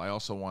Council. I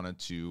also wanted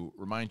to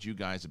remind you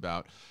guys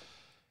about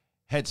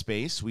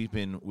Headspace. We've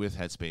been with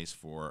Headspace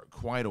for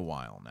quite a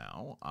while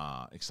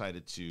now.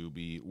 Excited to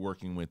be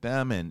working with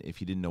them. And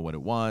if you didn't know what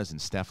it was, and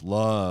Steph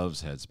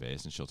loves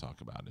Headspace, and she'll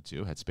talk about it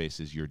too. Headspace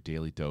is your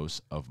daily dose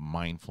of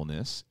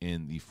mindfulness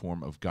in the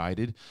form of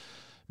guided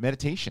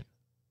meditation.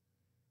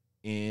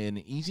 An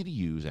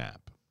easy-to-use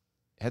app.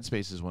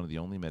 Headspace is one of the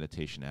only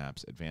meditation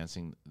apps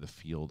advancing the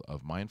field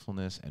of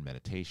mindfulness and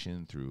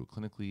meditation through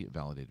clinically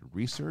validated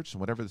research. And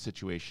whatever the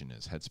situation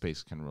is,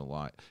 Headspace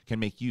can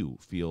make you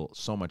feel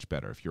so much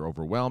better. If you're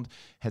overwhelmed,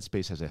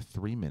 Headspace has a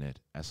 3-minute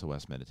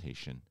SOS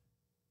meditation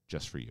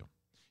just for you.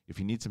 If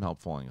you need some help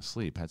falling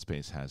asleep,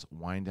 Headspace has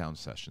wind-down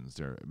sessions.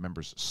 Their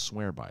members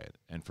swear by it.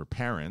 And for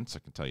parents, I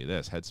can tell you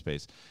this,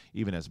 Headspace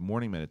even has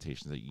morning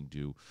meditations that you can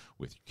do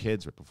with your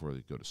kids right before they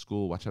go to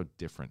school. Watch how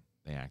different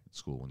they act at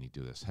school when you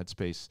do this.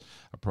 Headspace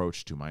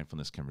approach to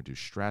mindfulness can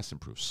reduce stress,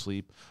 improve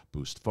sleep,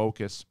 boost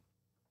focus,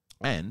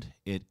 and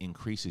it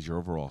increases your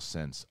overall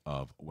sense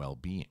of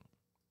well-being.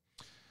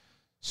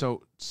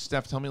 So,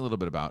 Steph, tell me a little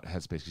bit about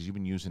Headspace because you've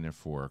been using it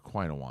for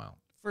quite a while.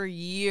 For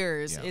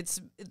years. Yeah. It's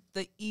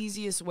the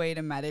easiest way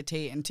to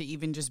meditate and to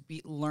even just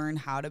learn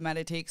how to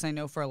meditate, because I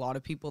know for a lot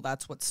of people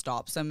that's what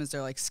stops them, is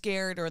they're like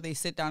scared or they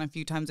sit down a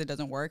few times, it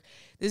doesn't work.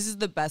 This is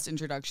the best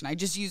introduction. I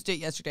just used it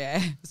yesterday.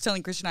 I was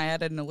telling Christian I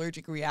had an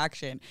allergic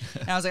reaction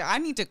and I was like, I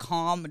need to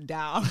calm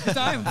down because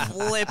I'm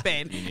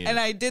flipping. And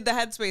I did the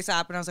Headspace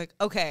app and I was like,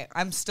 okay,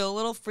 I'm still a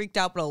little freaked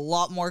out but a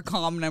lot more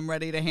calm and I'm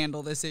ready to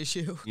handle this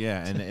issue.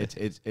 Yeah, and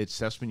it's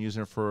Steph's been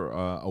using it for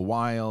a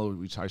while.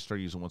 I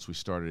started using it once we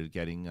started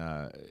getting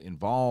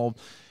involved,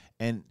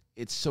 and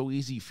it's so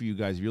easy for you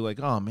guys. You're like,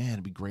 oh man,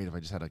 it'd be great if I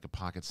just had like a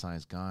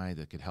pocket-sized guide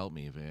that could help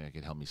me. If it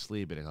could help me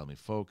sleep, it could help me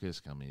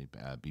focus, help me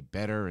be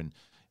better. And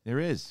there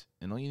is,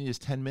 and all you need is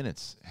 10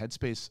 minutes.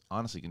 Headspace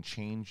honestly can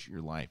change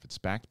your life. It's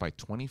backed by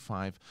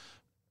 25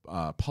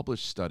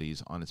 published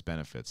studies on its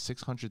benefits,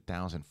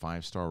 600,000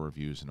 5-star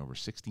reviews, and over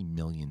 60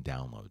 million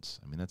downloads.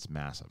 I mean, that's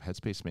massive.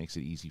 Headspace makes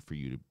it easy for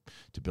you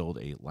to build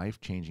a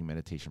life-changing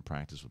meditation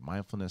practice with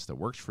mindfulness that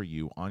works for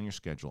you on your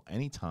schedule,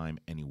 anytime,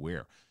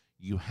 anywhere.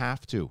 You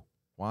have to.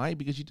 Why?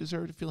 Because you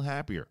deserve to feel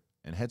happier.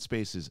 And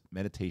Headspace is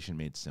meditation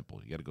made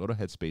simple. You got to go to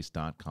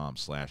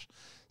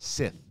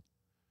headspace.com/Sith.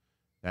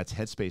 That's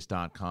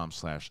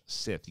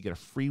headspace.com/Sith. You get a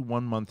free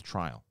 1-month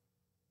trial.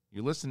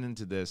 You're listening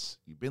to this.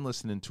 You've been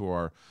listening to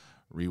our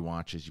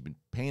rewatches. You've been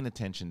paying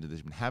attention to this.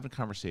 You've been having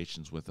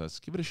conversations with us.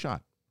 Give it a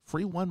shot.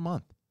 Free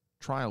 1-month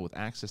trial with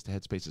access to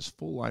Headspace's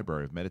full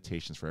library of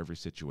meditations for every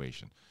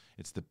situation.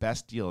 It's the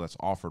best deal that's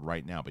offered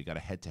right now, but you got to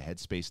head to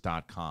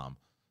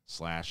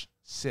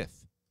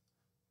headspace.com/Sith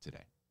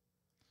today.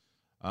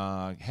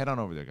 Head on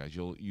over there, guys.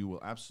 You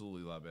will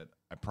absolutely love it.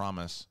 I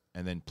promise.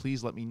 And then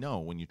please let me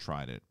know when you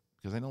tried it,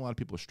 because I know a lot of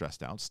people are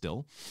stressed out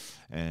still,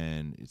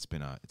 and it's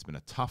been a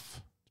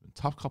tough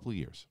couple of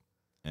years.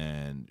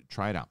 And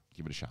try it out.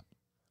 Give it a shot.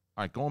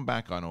 All right, going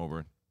back on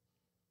over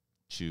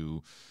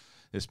to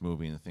this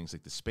movie and the things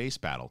like the space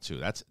battle too.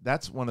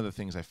 That's one of the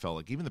things I felt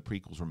like even the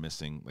prequels were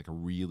missing, like a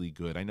really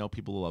good. I know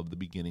people love the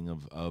beginning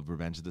of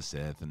Revenge of the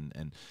Sith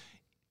and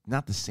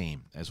not the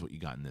same as what you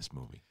got in this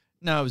movie.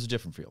 No, it was a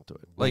different feel to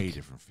it. Way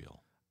different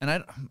feel.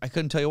 And I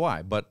couldn't tell you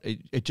why, but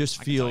it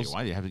just feels.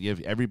 Tell you why. You have to give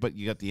everybody.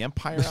 You got the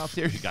Empire out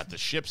there. You got the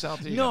ships out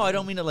there. No, I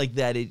don't mean it like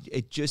that.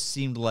 It just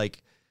seemed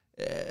like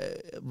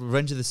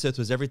Revenge of the Sith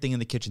was everything in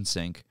the kitchen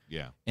sink.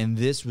 Yeah. And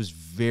this was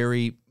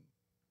very,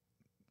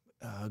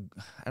 I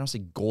don't say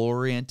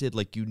goal-oriented,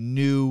 like you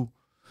knew,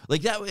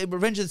 like that,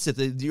 Revenge of the Sith,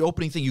 the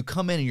opening thing, you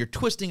come in and you're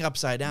twisting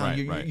upside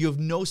down. Right. You have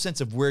no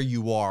sense of where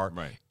you are.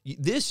 Right.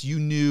 This, you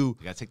knew.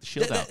 You got to take the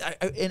shield out.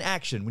 In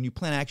action, when you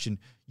plan action,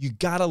 you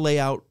got to lay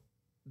out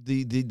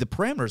the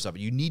parameters of it.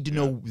 You need to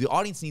know, the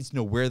audience needs to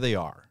know where they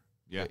are.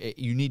 Yeah,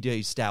 you need to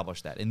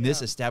establish that, and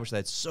this established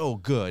that so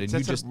good. And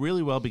it sets up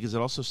really well because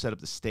it also set up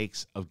the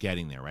stakes of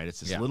getting there. Right, it's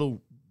this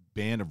little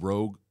band of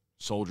rogue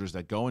soldiers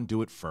that go and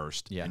do it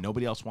first, and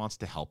nobody else wants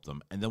to help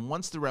them. And then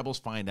once the rebels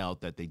find out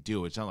that they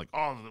do, it's not like,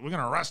 oh, we're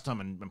gonna arrest them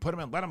and put them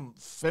in, let them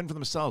fend for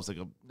themselves. They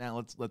go,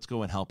 now let's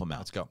go and help them out.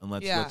 Let's go and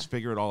let's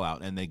figure it all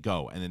out. And they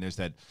go, and then there's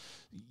that.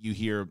 You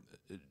hear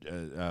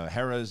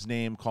Hera's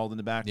name called in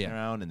the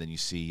background, and then you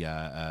see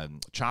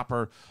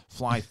Chopper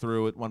fly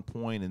through at one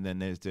point, and then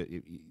there's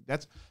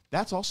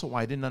that's also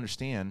why I didn't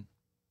understand.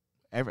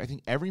 I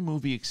think every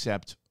movie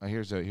except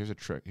here's a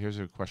trick. Here's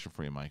a question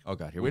for you, Mike. Oh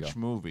God, here we go. Which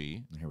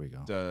movie? Here we go.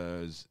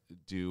 Do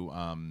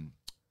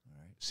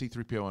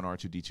C-3PO and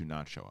R2-D2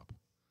 not show up?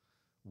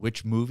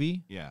 Which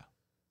movie? Yeah,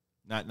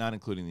 not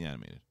including the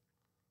animated.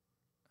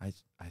 I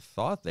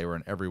thought they were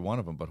in every one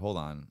of them, but hold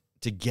on.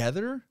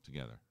 Together.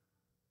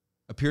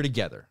 Appear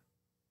together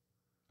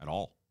at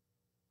all?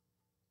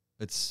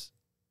 No,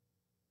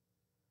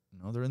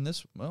 they're in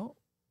this. Well,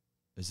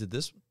 is it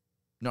this?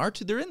 No,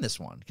 R2. They're in this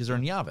one because they're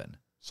in Yavin.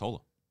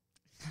 Solo.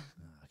 Oh,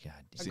 God,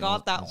 I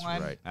got that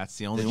one. Right. That's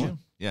the only one.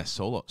 Yeah,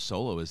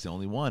 Solo is the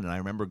only one, and I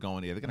remember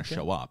going. Yeah, they're gonna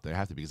show up. They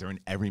have to because they're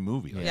in every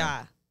movie. Like,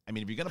 yeah. I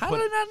mean, if you're gonna how put,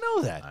 did I not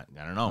know that? I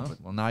don't know. Oh,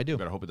 well, now I do.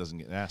 Better hope it doesn't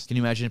get asked. Can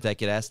you imagine if that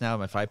get asked now?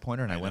 My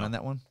 5-pointer, and I went on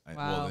that one.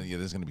 Wow. Well,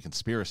 there's going to be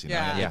conspiracy.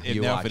 Yeah. Now.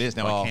 If it is,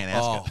 now I can't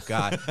ask it. Oh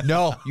God,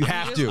 no! You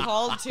have to.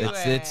 Called to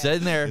it. It's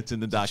in there. It's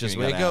in the document. It's just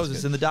the way it goes.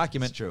 It's in the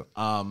document. It's true.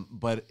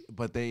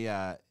 But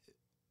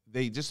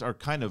they just are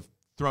kind of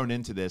thrown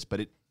into this,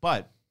 but it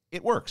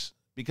works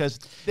because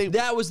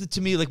that was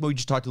to me like what we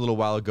just talked a little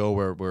while ago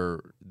where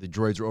the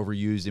droids were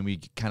overused and we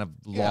kind of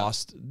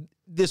lost.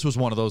 This was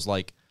one of those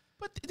like.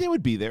 But they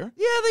would be there.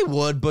 Yeah, they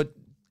would, but.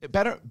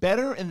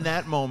 Better in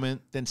that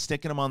moment than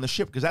sticking them on the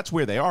ship, because that's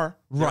where they are.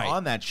 They're Right.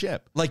 on that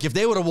ship. Like if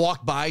they would have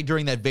walked by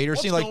during that Vader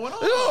scene, like, going on?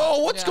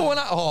 oh, what's going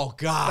on? Oh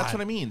God, That's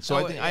what I mean. So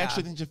I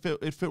actually think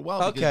it fit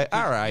well. Okay,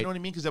 all right. You know what I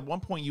mean? Because at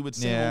one point you would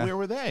say, Yeah. well, where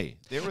were they?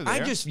 They were there.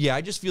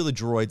 I just feel the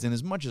droids, and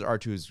as much as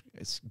R2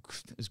 is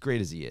as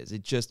great as he is,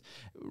 it just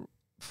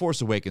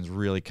Force Awakens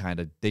really kind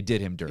of they did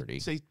him dirty.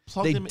 They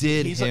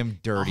did him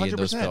dirty in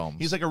those 100%. films.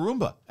 He's like a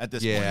Roomba at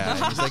this point.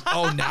 Yeah, he's like,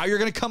 oh, now you're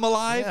gonna come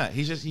alive.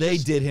 Yeah, they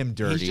did him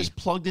dirty. He's just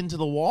plugged into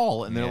the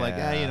wall, and they're like,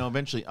 Yeah.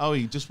 eventually, oh,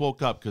 he just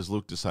woke up because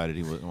Luke decided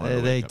he wanted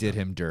to They wake up. did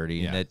him dirty,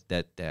 Yeah.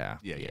 and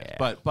Yeah.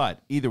 But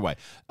either way,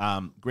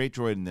 great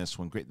droid in this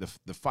one. Great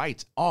the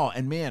fights. Oh,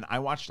 and man, I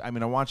watched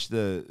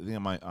the thing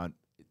on my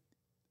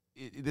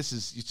this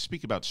is, you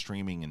speak about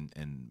streaming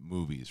and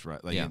movies,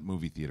 right? Like in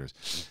movie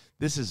theaters.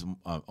 This is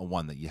a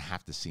one that you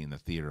have to see in the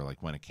theater,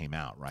 like when it came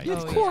out, right? Yeah,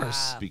 of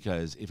course.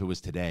 Because if it was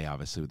today,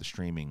 obviously with the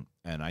streaming,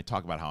 and I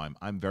talk about how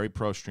I'm very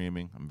pro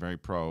streaming. I'm very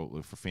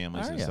pro for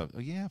families and stuff. Oh,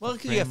 yeah, well,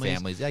 because you have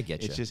families, I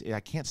get you. It's just I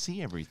can't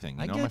see everything.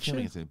 I my get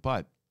family you. gets it,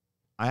 but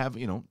I have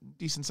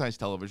decent sized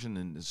television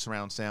and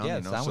surround sound.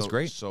 Yeah, sound was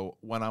great. So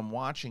when I'm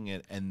watching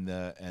it and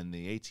the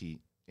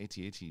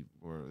AT-AT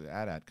or the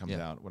AT-AT comes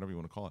out, whatever you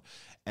want to call it,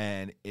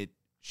 and it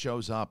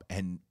shows up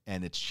and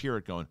it's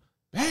Chirrut going,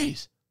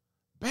 Baze.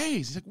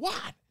 He's like,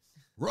 what?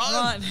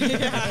 Run.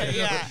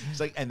 Yeah. It's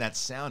like, and that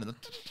sound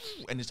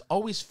and it's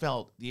always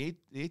felt the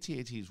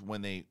AT-ATs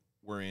when they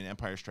were in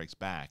Empire Strikes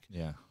Back.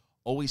 Yeah.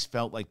 Always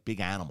felt like big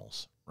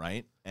animals,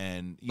 right?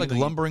 And Like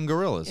lumbering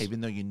gorillas. Even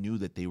though you knew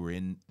that there were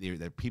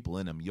people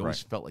in them, you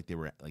always felt like they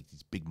were like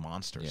these big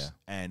monsters. Yeah.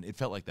 And it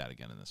felt like that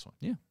again in this one.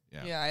 Yeah.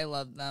 Yeah, I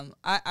love them.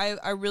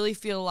 I really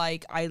feel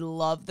like I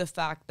love the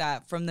fact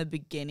that from the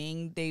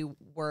beginning they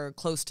were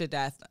close to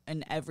death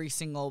in every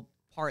single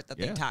part that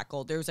they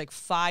tackled. There was like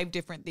 5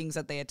 different things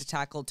that they had to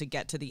tackle to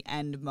get to the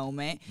end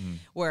moment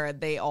where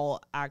they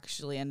all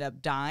actually end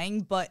up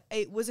dying. But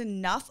it was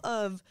enough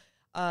of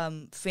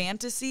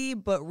fantasy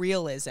but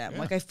realism.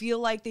 Like I feel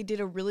like they did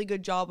a really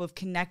good job of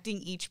connecting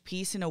each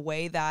piece in a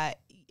way that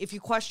if you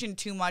question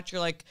too much,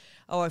 you're like,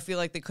 oh, I feel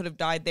like they could have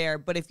died there.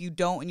 But if you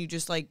don't and you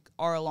just like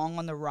are along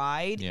on the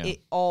ride,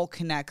 it all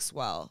connects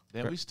well.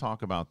 They always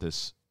talk about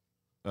this,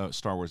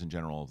 Star Wars in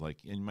general. Like,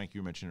 and Mike,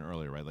 you mentioned it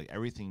earlier, right? Like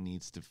everything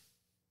needs to,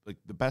 like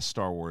the best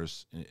Star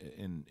Wars,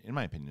 in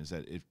my opinion, is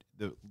that if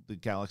the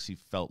galaxy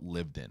felt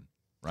lived in,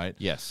 right?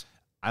 Yes.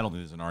 I don't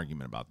think there's an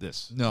argument about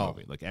this. No.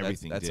 movie. Like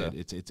everything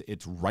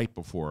it's right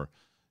before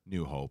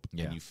New Hope,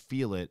 and you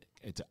feel it.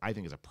 I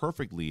think it's a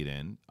perfect lead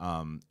in.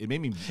 It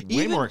made me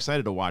way more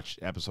excited to watch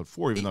episode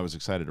 4, even though I was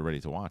excited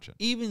already to watch it.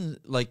 Even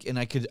like, and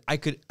I could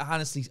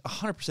honestly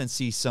 100%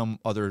 see some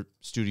other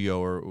studio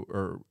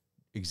or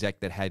exec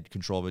that had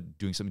control of it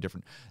doing something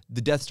different.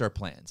 The Death Star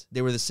plans,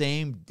 they were the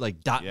same,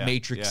 like dot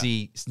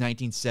matrixy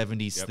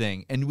 1970s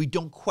thing, and we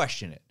don't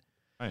question it.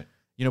 Right.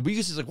 We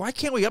used to like, why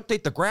can't we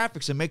update the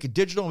graphics and make it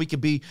digital? And we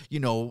could be,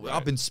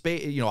 up in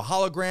space,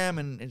 hologram,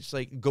 and it's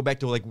like go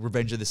back to like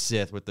Revenge of the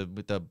Sith with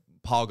the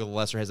Paul the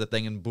Lesser has a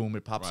thing and boom,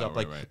 it pops up.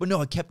 But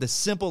no, it kept the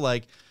simple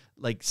like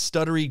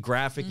stuttery,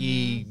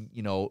 graphic-y,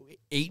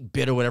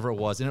 8-bit or whatever it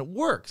was, and it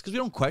works because we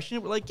don't question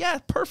it. We're like, yeah,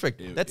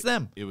 perfect. That's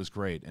them. It was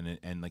great,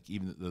 and like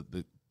even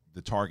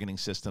the targeting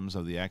systems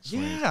of the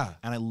X-wings. Yeah.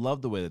 And I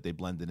love the way that they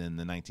blended in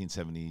the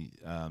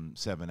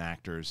 1977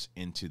 actors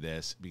into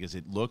this because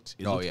it looked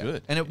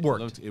good. And it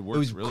worked. It worked It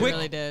was really quick, well.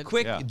 Really did.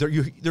 quick. Yeah.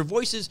 Their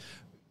voices,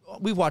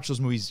 we've watched those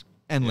movies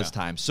endless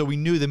times, so we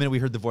knew the minute we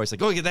heard the voice,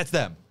 like, oh, yeah, that's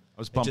them. I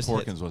was bummed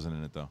Porkins wasn't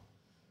in it, though.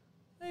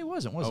 He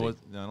wasn't, was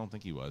he? No, I don't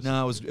think he was.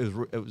 No, it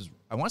was.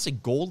 I want to say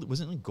gold.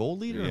 Wasn't it gold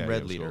leader and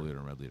red leader? Gold leader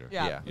and red leader.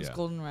 Yeah, it was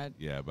golden red.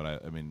 Yeah, but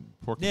I mean,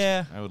 Porkins.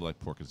 Yeah. I would like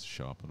Porkins to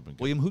show up. Would have been good.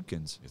 William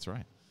Hootkins. That's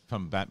right.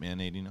 From Batman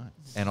 '89.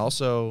 And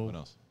also, What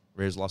else?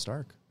 Raiders of the Lost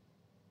Ark.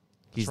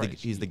 He's right.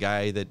 he's the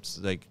guy that's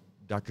like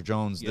Dr.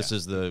 Jones. This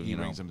is the he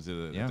brings him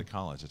to the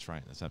college. That's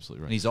right. That's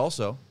absolutely right. And he's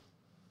also.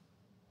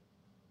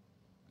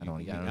 I don't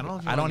want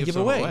to give it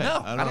away.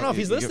 No, I don't know if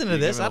he's listening to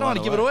this. I don't want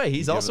to give it away.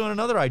 He's also in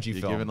another IG film.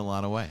 You're giving a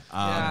lot away.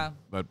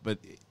 But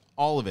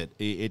all of it,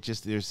 it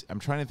just I'm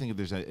trying to think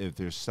if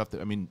there's stuff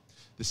that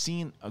the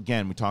scene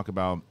again. We talk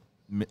about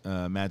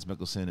Mads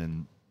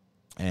Mikkelsen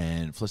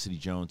and Felicity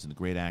Jones and the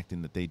great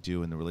acting that they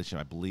do in the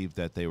relationship. I believe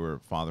that they were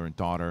father and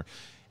daughter,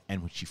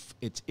 and when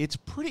it's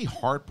pretty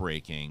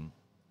heartbreaking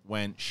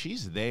when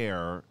she's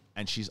there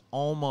and she's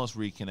almost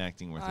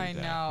reconnecting with her dad.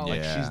 I know.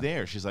 Like she's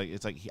there. She's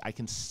like I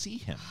can see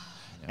him.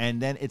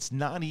 And then it's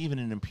not even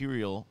an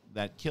Imperial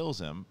that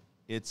kills him.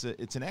 It's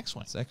an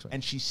X-Wing. It's X-Wing.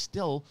 And she's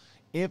still,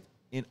 if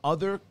in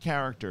other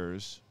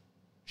characters,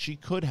 she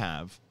could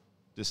have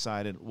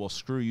decided, well,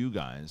 screw you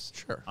guys.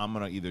 Sure. I'm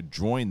going to either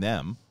join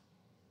them,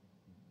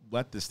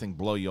 let this thing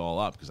blow you all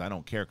up because I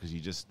don't care because you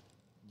just,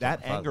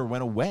 that anger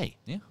went away.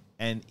 Yeah.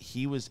 And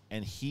he was.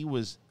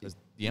 The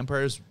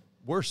Empire's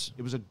worse.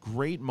 It was a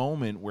great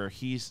moment where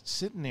he's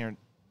sitting there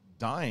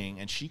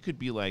dying and she could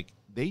be like,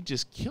 they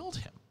just killed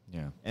him.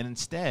 Yeah. And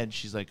instead,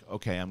 she's like,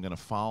 okay, I'm going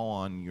to follow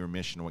on your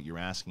mission, what you're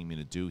asking me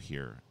to do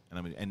here. And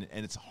I mean, and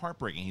it's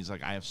heartbreaking. He's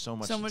like, I have so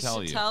much So to much tell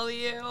to you. tell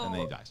you. And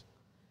then he dies.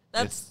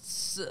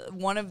 That's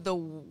one of the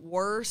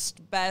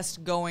worst,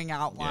 best going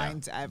out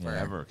lines ever.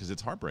 Ever, because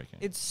it's heartbreaking.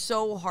 It's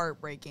so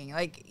heartbreaking.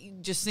 Like,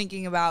 just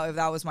thinking about if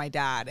that was my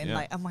dad. And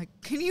like, I'm like,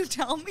 can you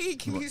tell me?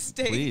 Can you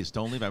stay? Please,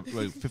 don't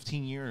leave.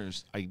 15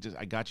 years, I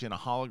got you in a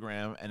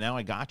hologram, and now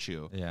I got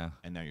you. Yeah.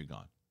 And now you're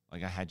gone.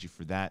 Like, I had you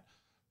for that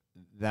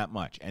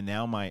much. And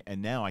now I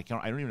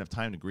don't even have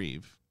time to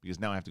grieve, because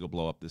now I have to go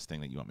blow up this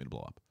thing that you want me to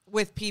blow up.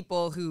 With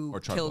people who Or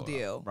try to killed blow it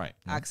you. up. Right.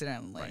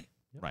 Accidentally. Right.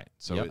 Right.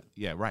 So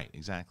right,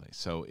 exactly.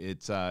 So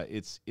it's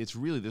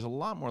really, there's a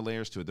lot more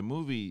layers to it. The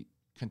movie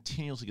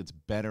continuously gets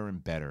better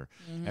and better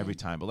every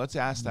time. But let's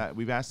ask that.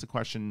 We've asked the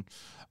question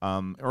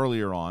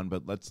earlier on,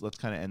 but let's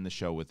kind of end the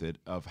show with it,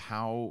 of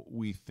how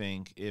we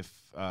think if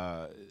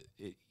the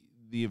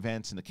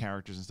events and the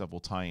characters and stuff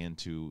will tie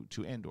into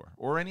Andor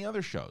or any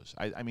other shows.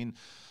 I mean,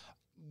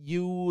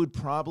 you would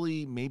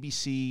probably maybe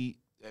see.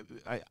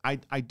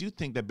 I do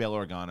think that Bail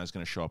Organa is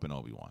going to show up in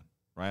Obi-Wan.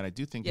 Right, I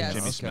do think that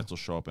Jimmy Smith will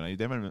show up, and I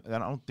don't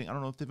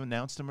know if they've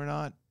announced him or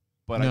not,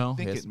 but I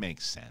think it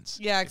makes sense.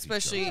 Yeah,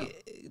 especially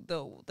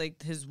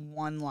his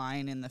one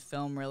line in the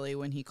film, really,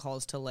 when he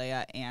calls to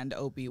Leia and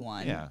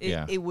Obi-Wan.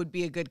 It would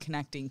be a good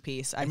connecting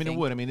piece. I mean, it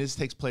would. I mean, this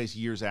takes place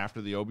years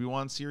after the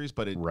Obi-Wan series,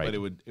 but it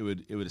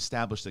would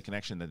establish the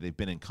connection that they've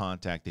been in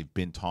contact, they've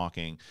been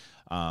talking.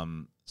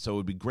 So it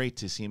would be great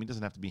to see him. He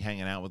doesn't have to be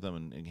hanging out with them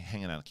and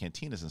hanging out at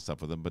cantinas and stuff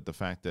with them, but the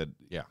fact that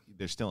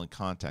they're still in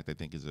contact, I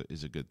think,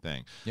 is a good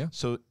thing. Yeah.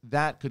 So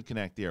that could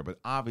connect there. But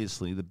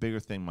obviously, the bigger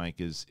thing,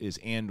 Mike, is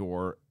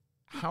Andor.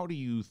 How do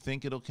you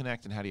think it'll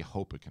connect, and how do you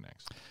hope it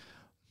connects?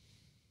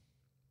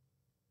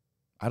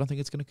 I don't think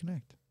it's going to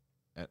connect.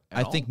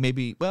 I think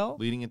maybe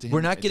leading into him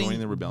we're not joining getting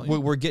the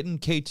rebellion. We're getting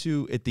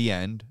K2 at the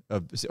end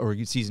of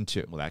season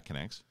 2. Well, that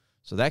connects.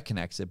 So that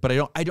connects it,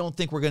 but I don't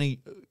think we're going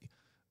to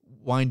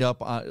wind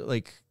up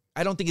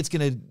I don't think it's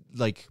gonna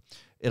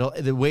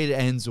the way it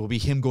ends will be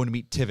him going to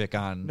meet Tivik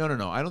on no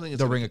I don't think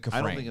it's the Ring of Kafrane.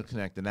 I don't think it'll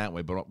connect in that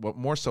way, but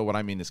more so what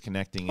I mean is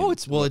connecting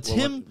it's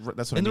him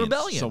that's what in I mean. the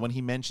rebellion. So when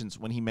he mentions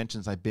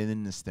I've been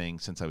in this thing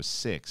since I was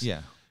 6,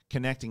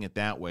 connecting it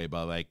that way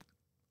by like,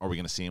 are we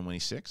gonna see him when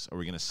he's 6? Are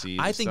we gonna see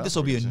I think this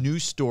will be a new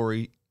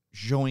story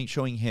showing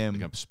him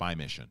like a spy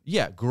mission.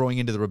 Growing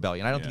into the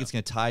rebellion. I don't think it's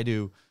gonna tie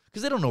to,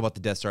 because they don't know about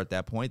the Death Star at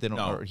that point. They don't.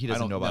 Or he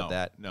doesn't know about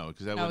that. No,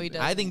 because he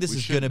doesn't. I think this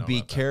is going to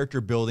be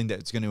character building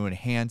that's going to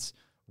enhance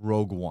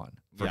Rogue One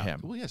for him.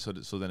 Well, yeah. So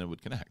then it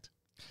would connect.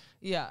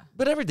 Yeah,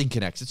 but everything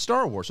connects. It's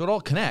Star Wars, so it all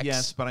connects.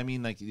 Yes, but I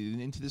mean, like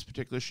into this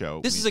particular show,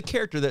 this is a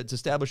character that's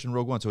established in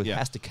Rogue One, so it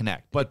has to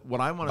connect. But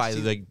what I want to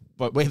see,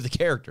 by way of the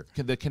character,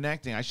 the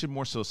connecting. I should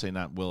more so say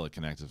not will it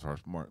connect, as far as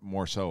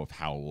more so of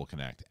how it will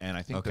connect. And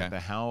I think that the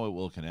how it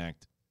will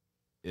connect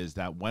is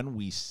that when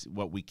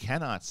what we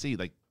cannot see,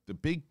 like the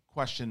big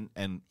question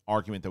and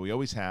argument that we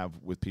always have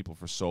with people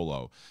for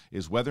Solo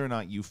is whether or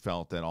not you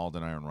felt that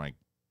Alden Ehrenreich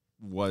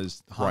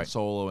was Han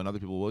Solo, and other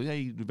people, well, yeah,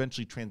 he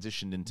eventually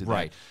transitioned into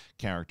that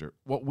character.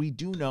 What we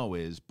do know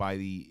is by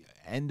the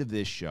end of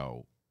this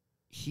show,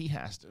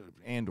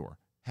 Andor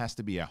has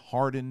to be a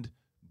hardened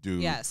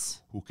dude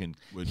who can.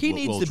 He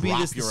needs to be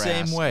this the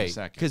same way,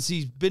 because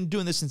he's been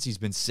doing this since he's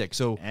been 6.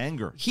 So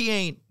anger. He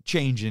ain't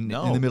changing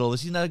in the middle of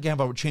this. He's not again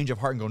about a change of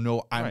heart and go,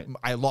 no,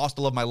 I lost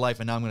the love of my life,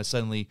 and now I'm going to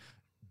suddenly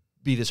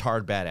be this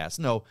hard badass.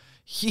 No,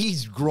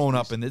 he's grown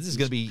up, and this is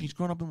going to be. He's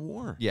grown up in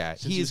war. Yeah,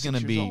 he is going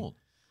to be.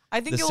 I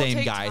think the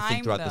same guy. I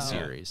think throughout the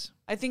series.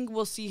 I think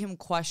we'll see him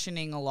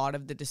questioning a lot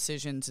of the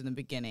decisions in the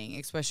beginning,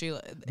 especially.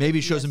 Maybe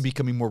it shows him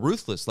becoming more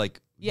ruthless. Like,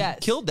 he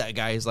killed that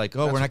guy. He's like,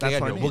 we're not going to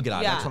get it. We'll get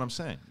out of it. That's what I'm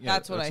saying. Yeah,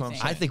 that's what I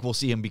think. I think we'll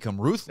see him become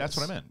ruthless. That's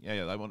what I meant.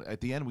 Yeah. At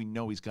the end, we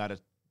know he's got to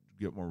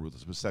get more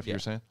ruthless. But Steph, you were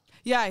saying?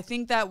 Yeah, I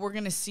think that we're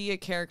going to see a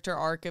character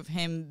arc of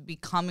him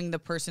becoming the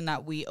person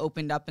that we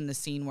opened up in the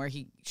scene where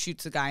he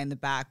shoots the guy in the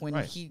back when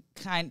he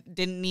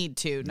didn't need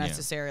to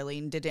necessarily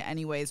and did it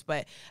anyways.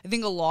 But I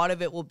think a lot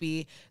of it will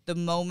be the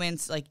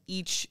moments, like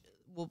each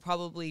will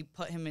probably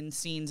put him in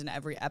scenes in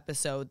every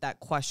episode that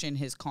question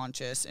his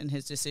conscience and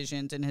his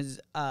decisions and his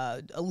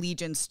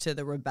allegiance to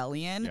the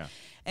rebellion. Yeah.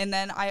 And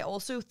then I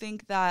also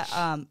think that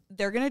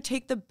they're going to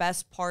take the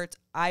best parts,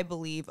 I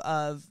believe,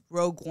 of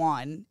Rogue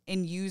One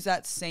and use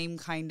that same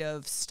kind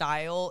of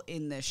style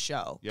in this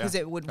show because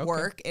it would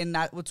work, and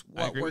that's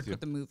what worked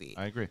with the movie.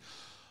 I agree.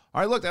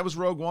 All right, look, that was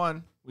Rogue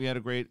One. We had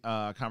a great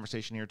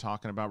conversation here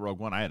talking about Rogue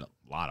One. I had a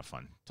lot of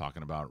fun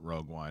talking about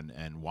Rogue One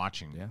and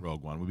watching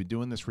Rogue One. We've been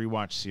doing this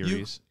rewatch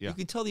series. You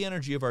can tell the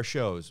energy of our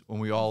shows when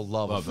we all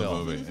love a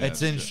film. The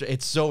movie.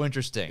 It's so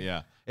interesting.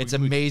 Yeah. It's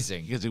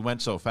amazing. Because it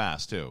went so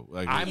fast, too.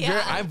 Like,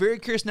 I'm very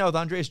curious now with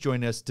Andres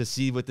joining us to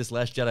see what this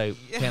Last Jedi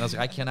panel is.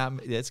 It's going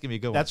to be a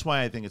good one. That's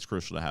why I think it's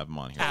crucial to have him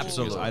on here.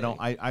 Absolutely.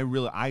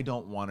 I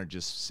don't want to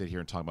just sit here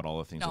and talk about all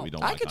the things that we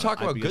don't like. I could talk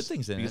about good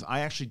things in it. Because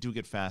I actually do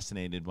get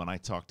fascinated when I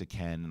talk to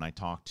Ken and I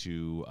talk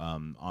to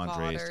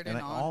Andres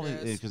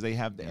because they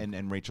have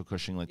and Rachel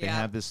Cushing, like they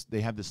have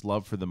this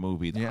love for the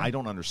movie. I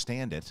don't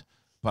understand it.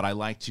 But I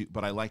like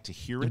to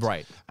hear it,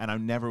 right? And I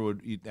never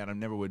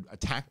would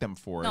attack them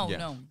for it.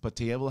 No. But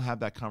to be able to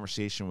have that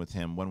conversation with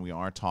him when we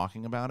are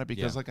talking about it,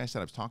 because like I said,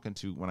 I was talking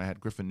to when I had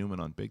Griffin Newman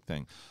on Big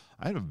Thing,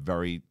 I had a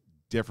very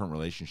different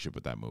relationship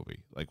with that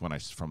movie. Like when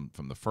from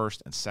the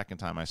first and second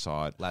time I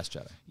saw it, Last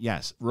Jedi.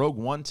 Yes, Rogue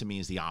One to me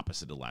is the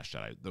opposite of Last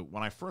Jedi.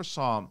 When I first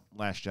saw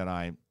Last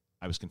Jedi,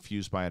 I was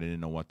confused by it. I didn't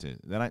know what to.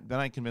 Then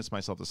I convinced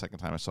myself the second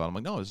time I saw it. I'm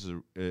like, no, this is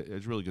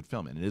it's a really good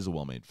film, and it is a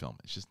well-made film.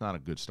 It's just not a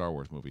good Star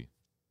Wars movie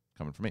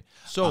coming from me.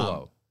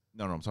 Solo.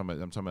 No, I'm talking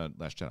about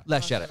Last Jedi.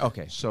 Last Jedi.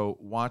 Okay. So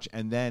watch,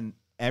 and then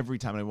every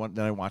time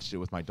I watched it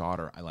with my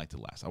daughter, I liked it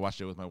less. I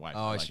watched it with my wife.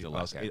 Oh, I liked it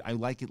less. Okay. I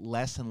like it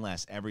less and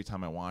less every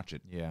time I watch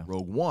it. Yeah.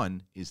 Rogue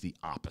One is the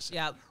opposite.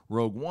 Yeah.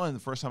 Rogue One, the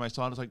first time I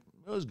saw it, I was like,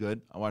 it was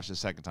good. I watched it the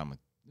second time, like,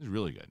 it was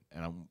really good.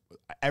 And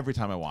every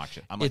time I watch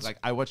it, I'm like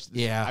I watched.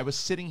 Yeah. I was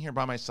sitting here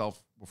by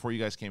myself before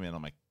you guys came in.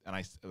 I'm like, and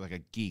I like a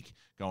geek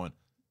going,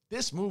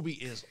 this movie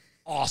is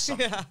awesome.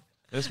 Yeah.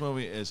 This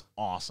movie is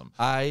awesome.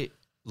 I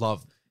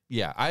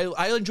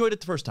enjoyed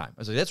it the first time.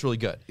 I was like, that's really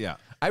good. Yeah.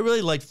 I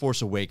really liked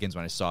Force Awakens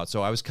when I saw it,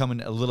 so I was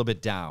coming a little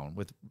bit down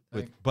with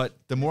but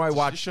the more I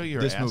watched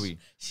this movie,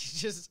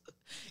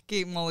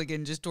 Kate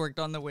Mulligan just worked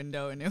on the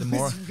window, and it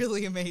was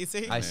really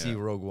amazing. I see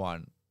Rogue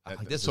One.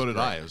 So did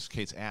I. It was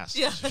Kate's ass.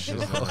 Yeah.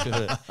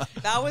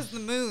 That was the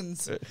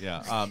moons.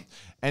 Yeah.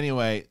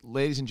 Anyway,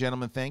 ladies and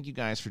gentlemen, thank you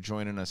guys for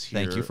joining us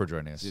here. Thank you for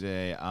joining us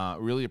today.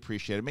 Really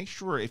appreciate it. Make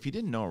sure, if you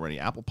didn't know already,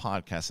 Apple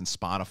Podcasts and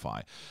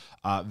Spotify,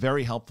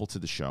 very helpful to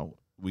the show.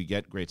 We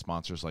get great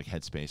sponsors like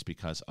Headspace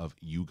because of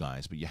you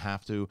guys, but you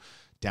have to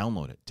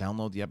download it.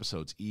 Download the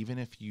episodes. Even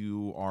if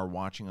you are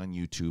watching on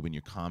YouTube and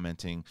you're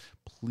commenting,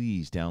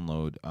 please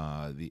download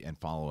and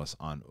follow us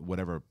on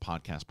whatever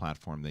podcast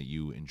platform that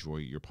you enjoy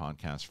your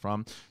podcast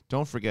from.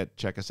 Don't forget,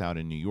 check us out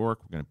in New York.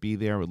 We're going to be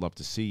there. We'd love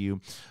to see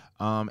you.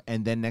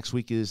 And then next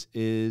week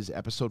is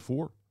episode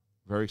 4.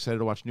 Very excited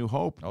to watch New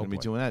Hope. We're going to be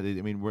doing that.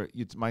 I mean,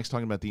 Mike's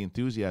talking about the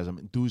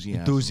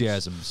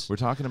enthusiasms. We're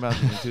talking about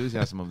the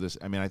enthusiasm of this.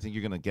 I mean, I think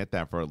you're going to get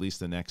that for at least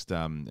the next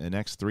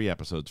 3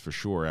 episodes for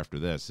sure. After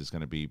this, it's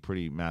going to be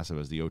pretty massive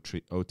as the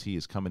OT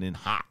is coming in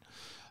hot.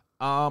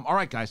 All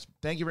right, guys.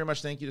 Thank you very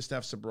much. Thank you to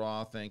Steph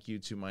Sabraw. Thank you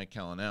to Mike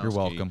Kalinowski. You're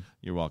welcome.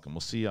 You're welcome.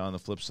 We'll see you on the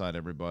flip side,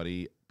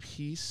 everybody.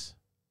 Peace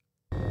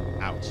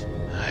out.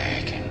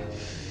 I can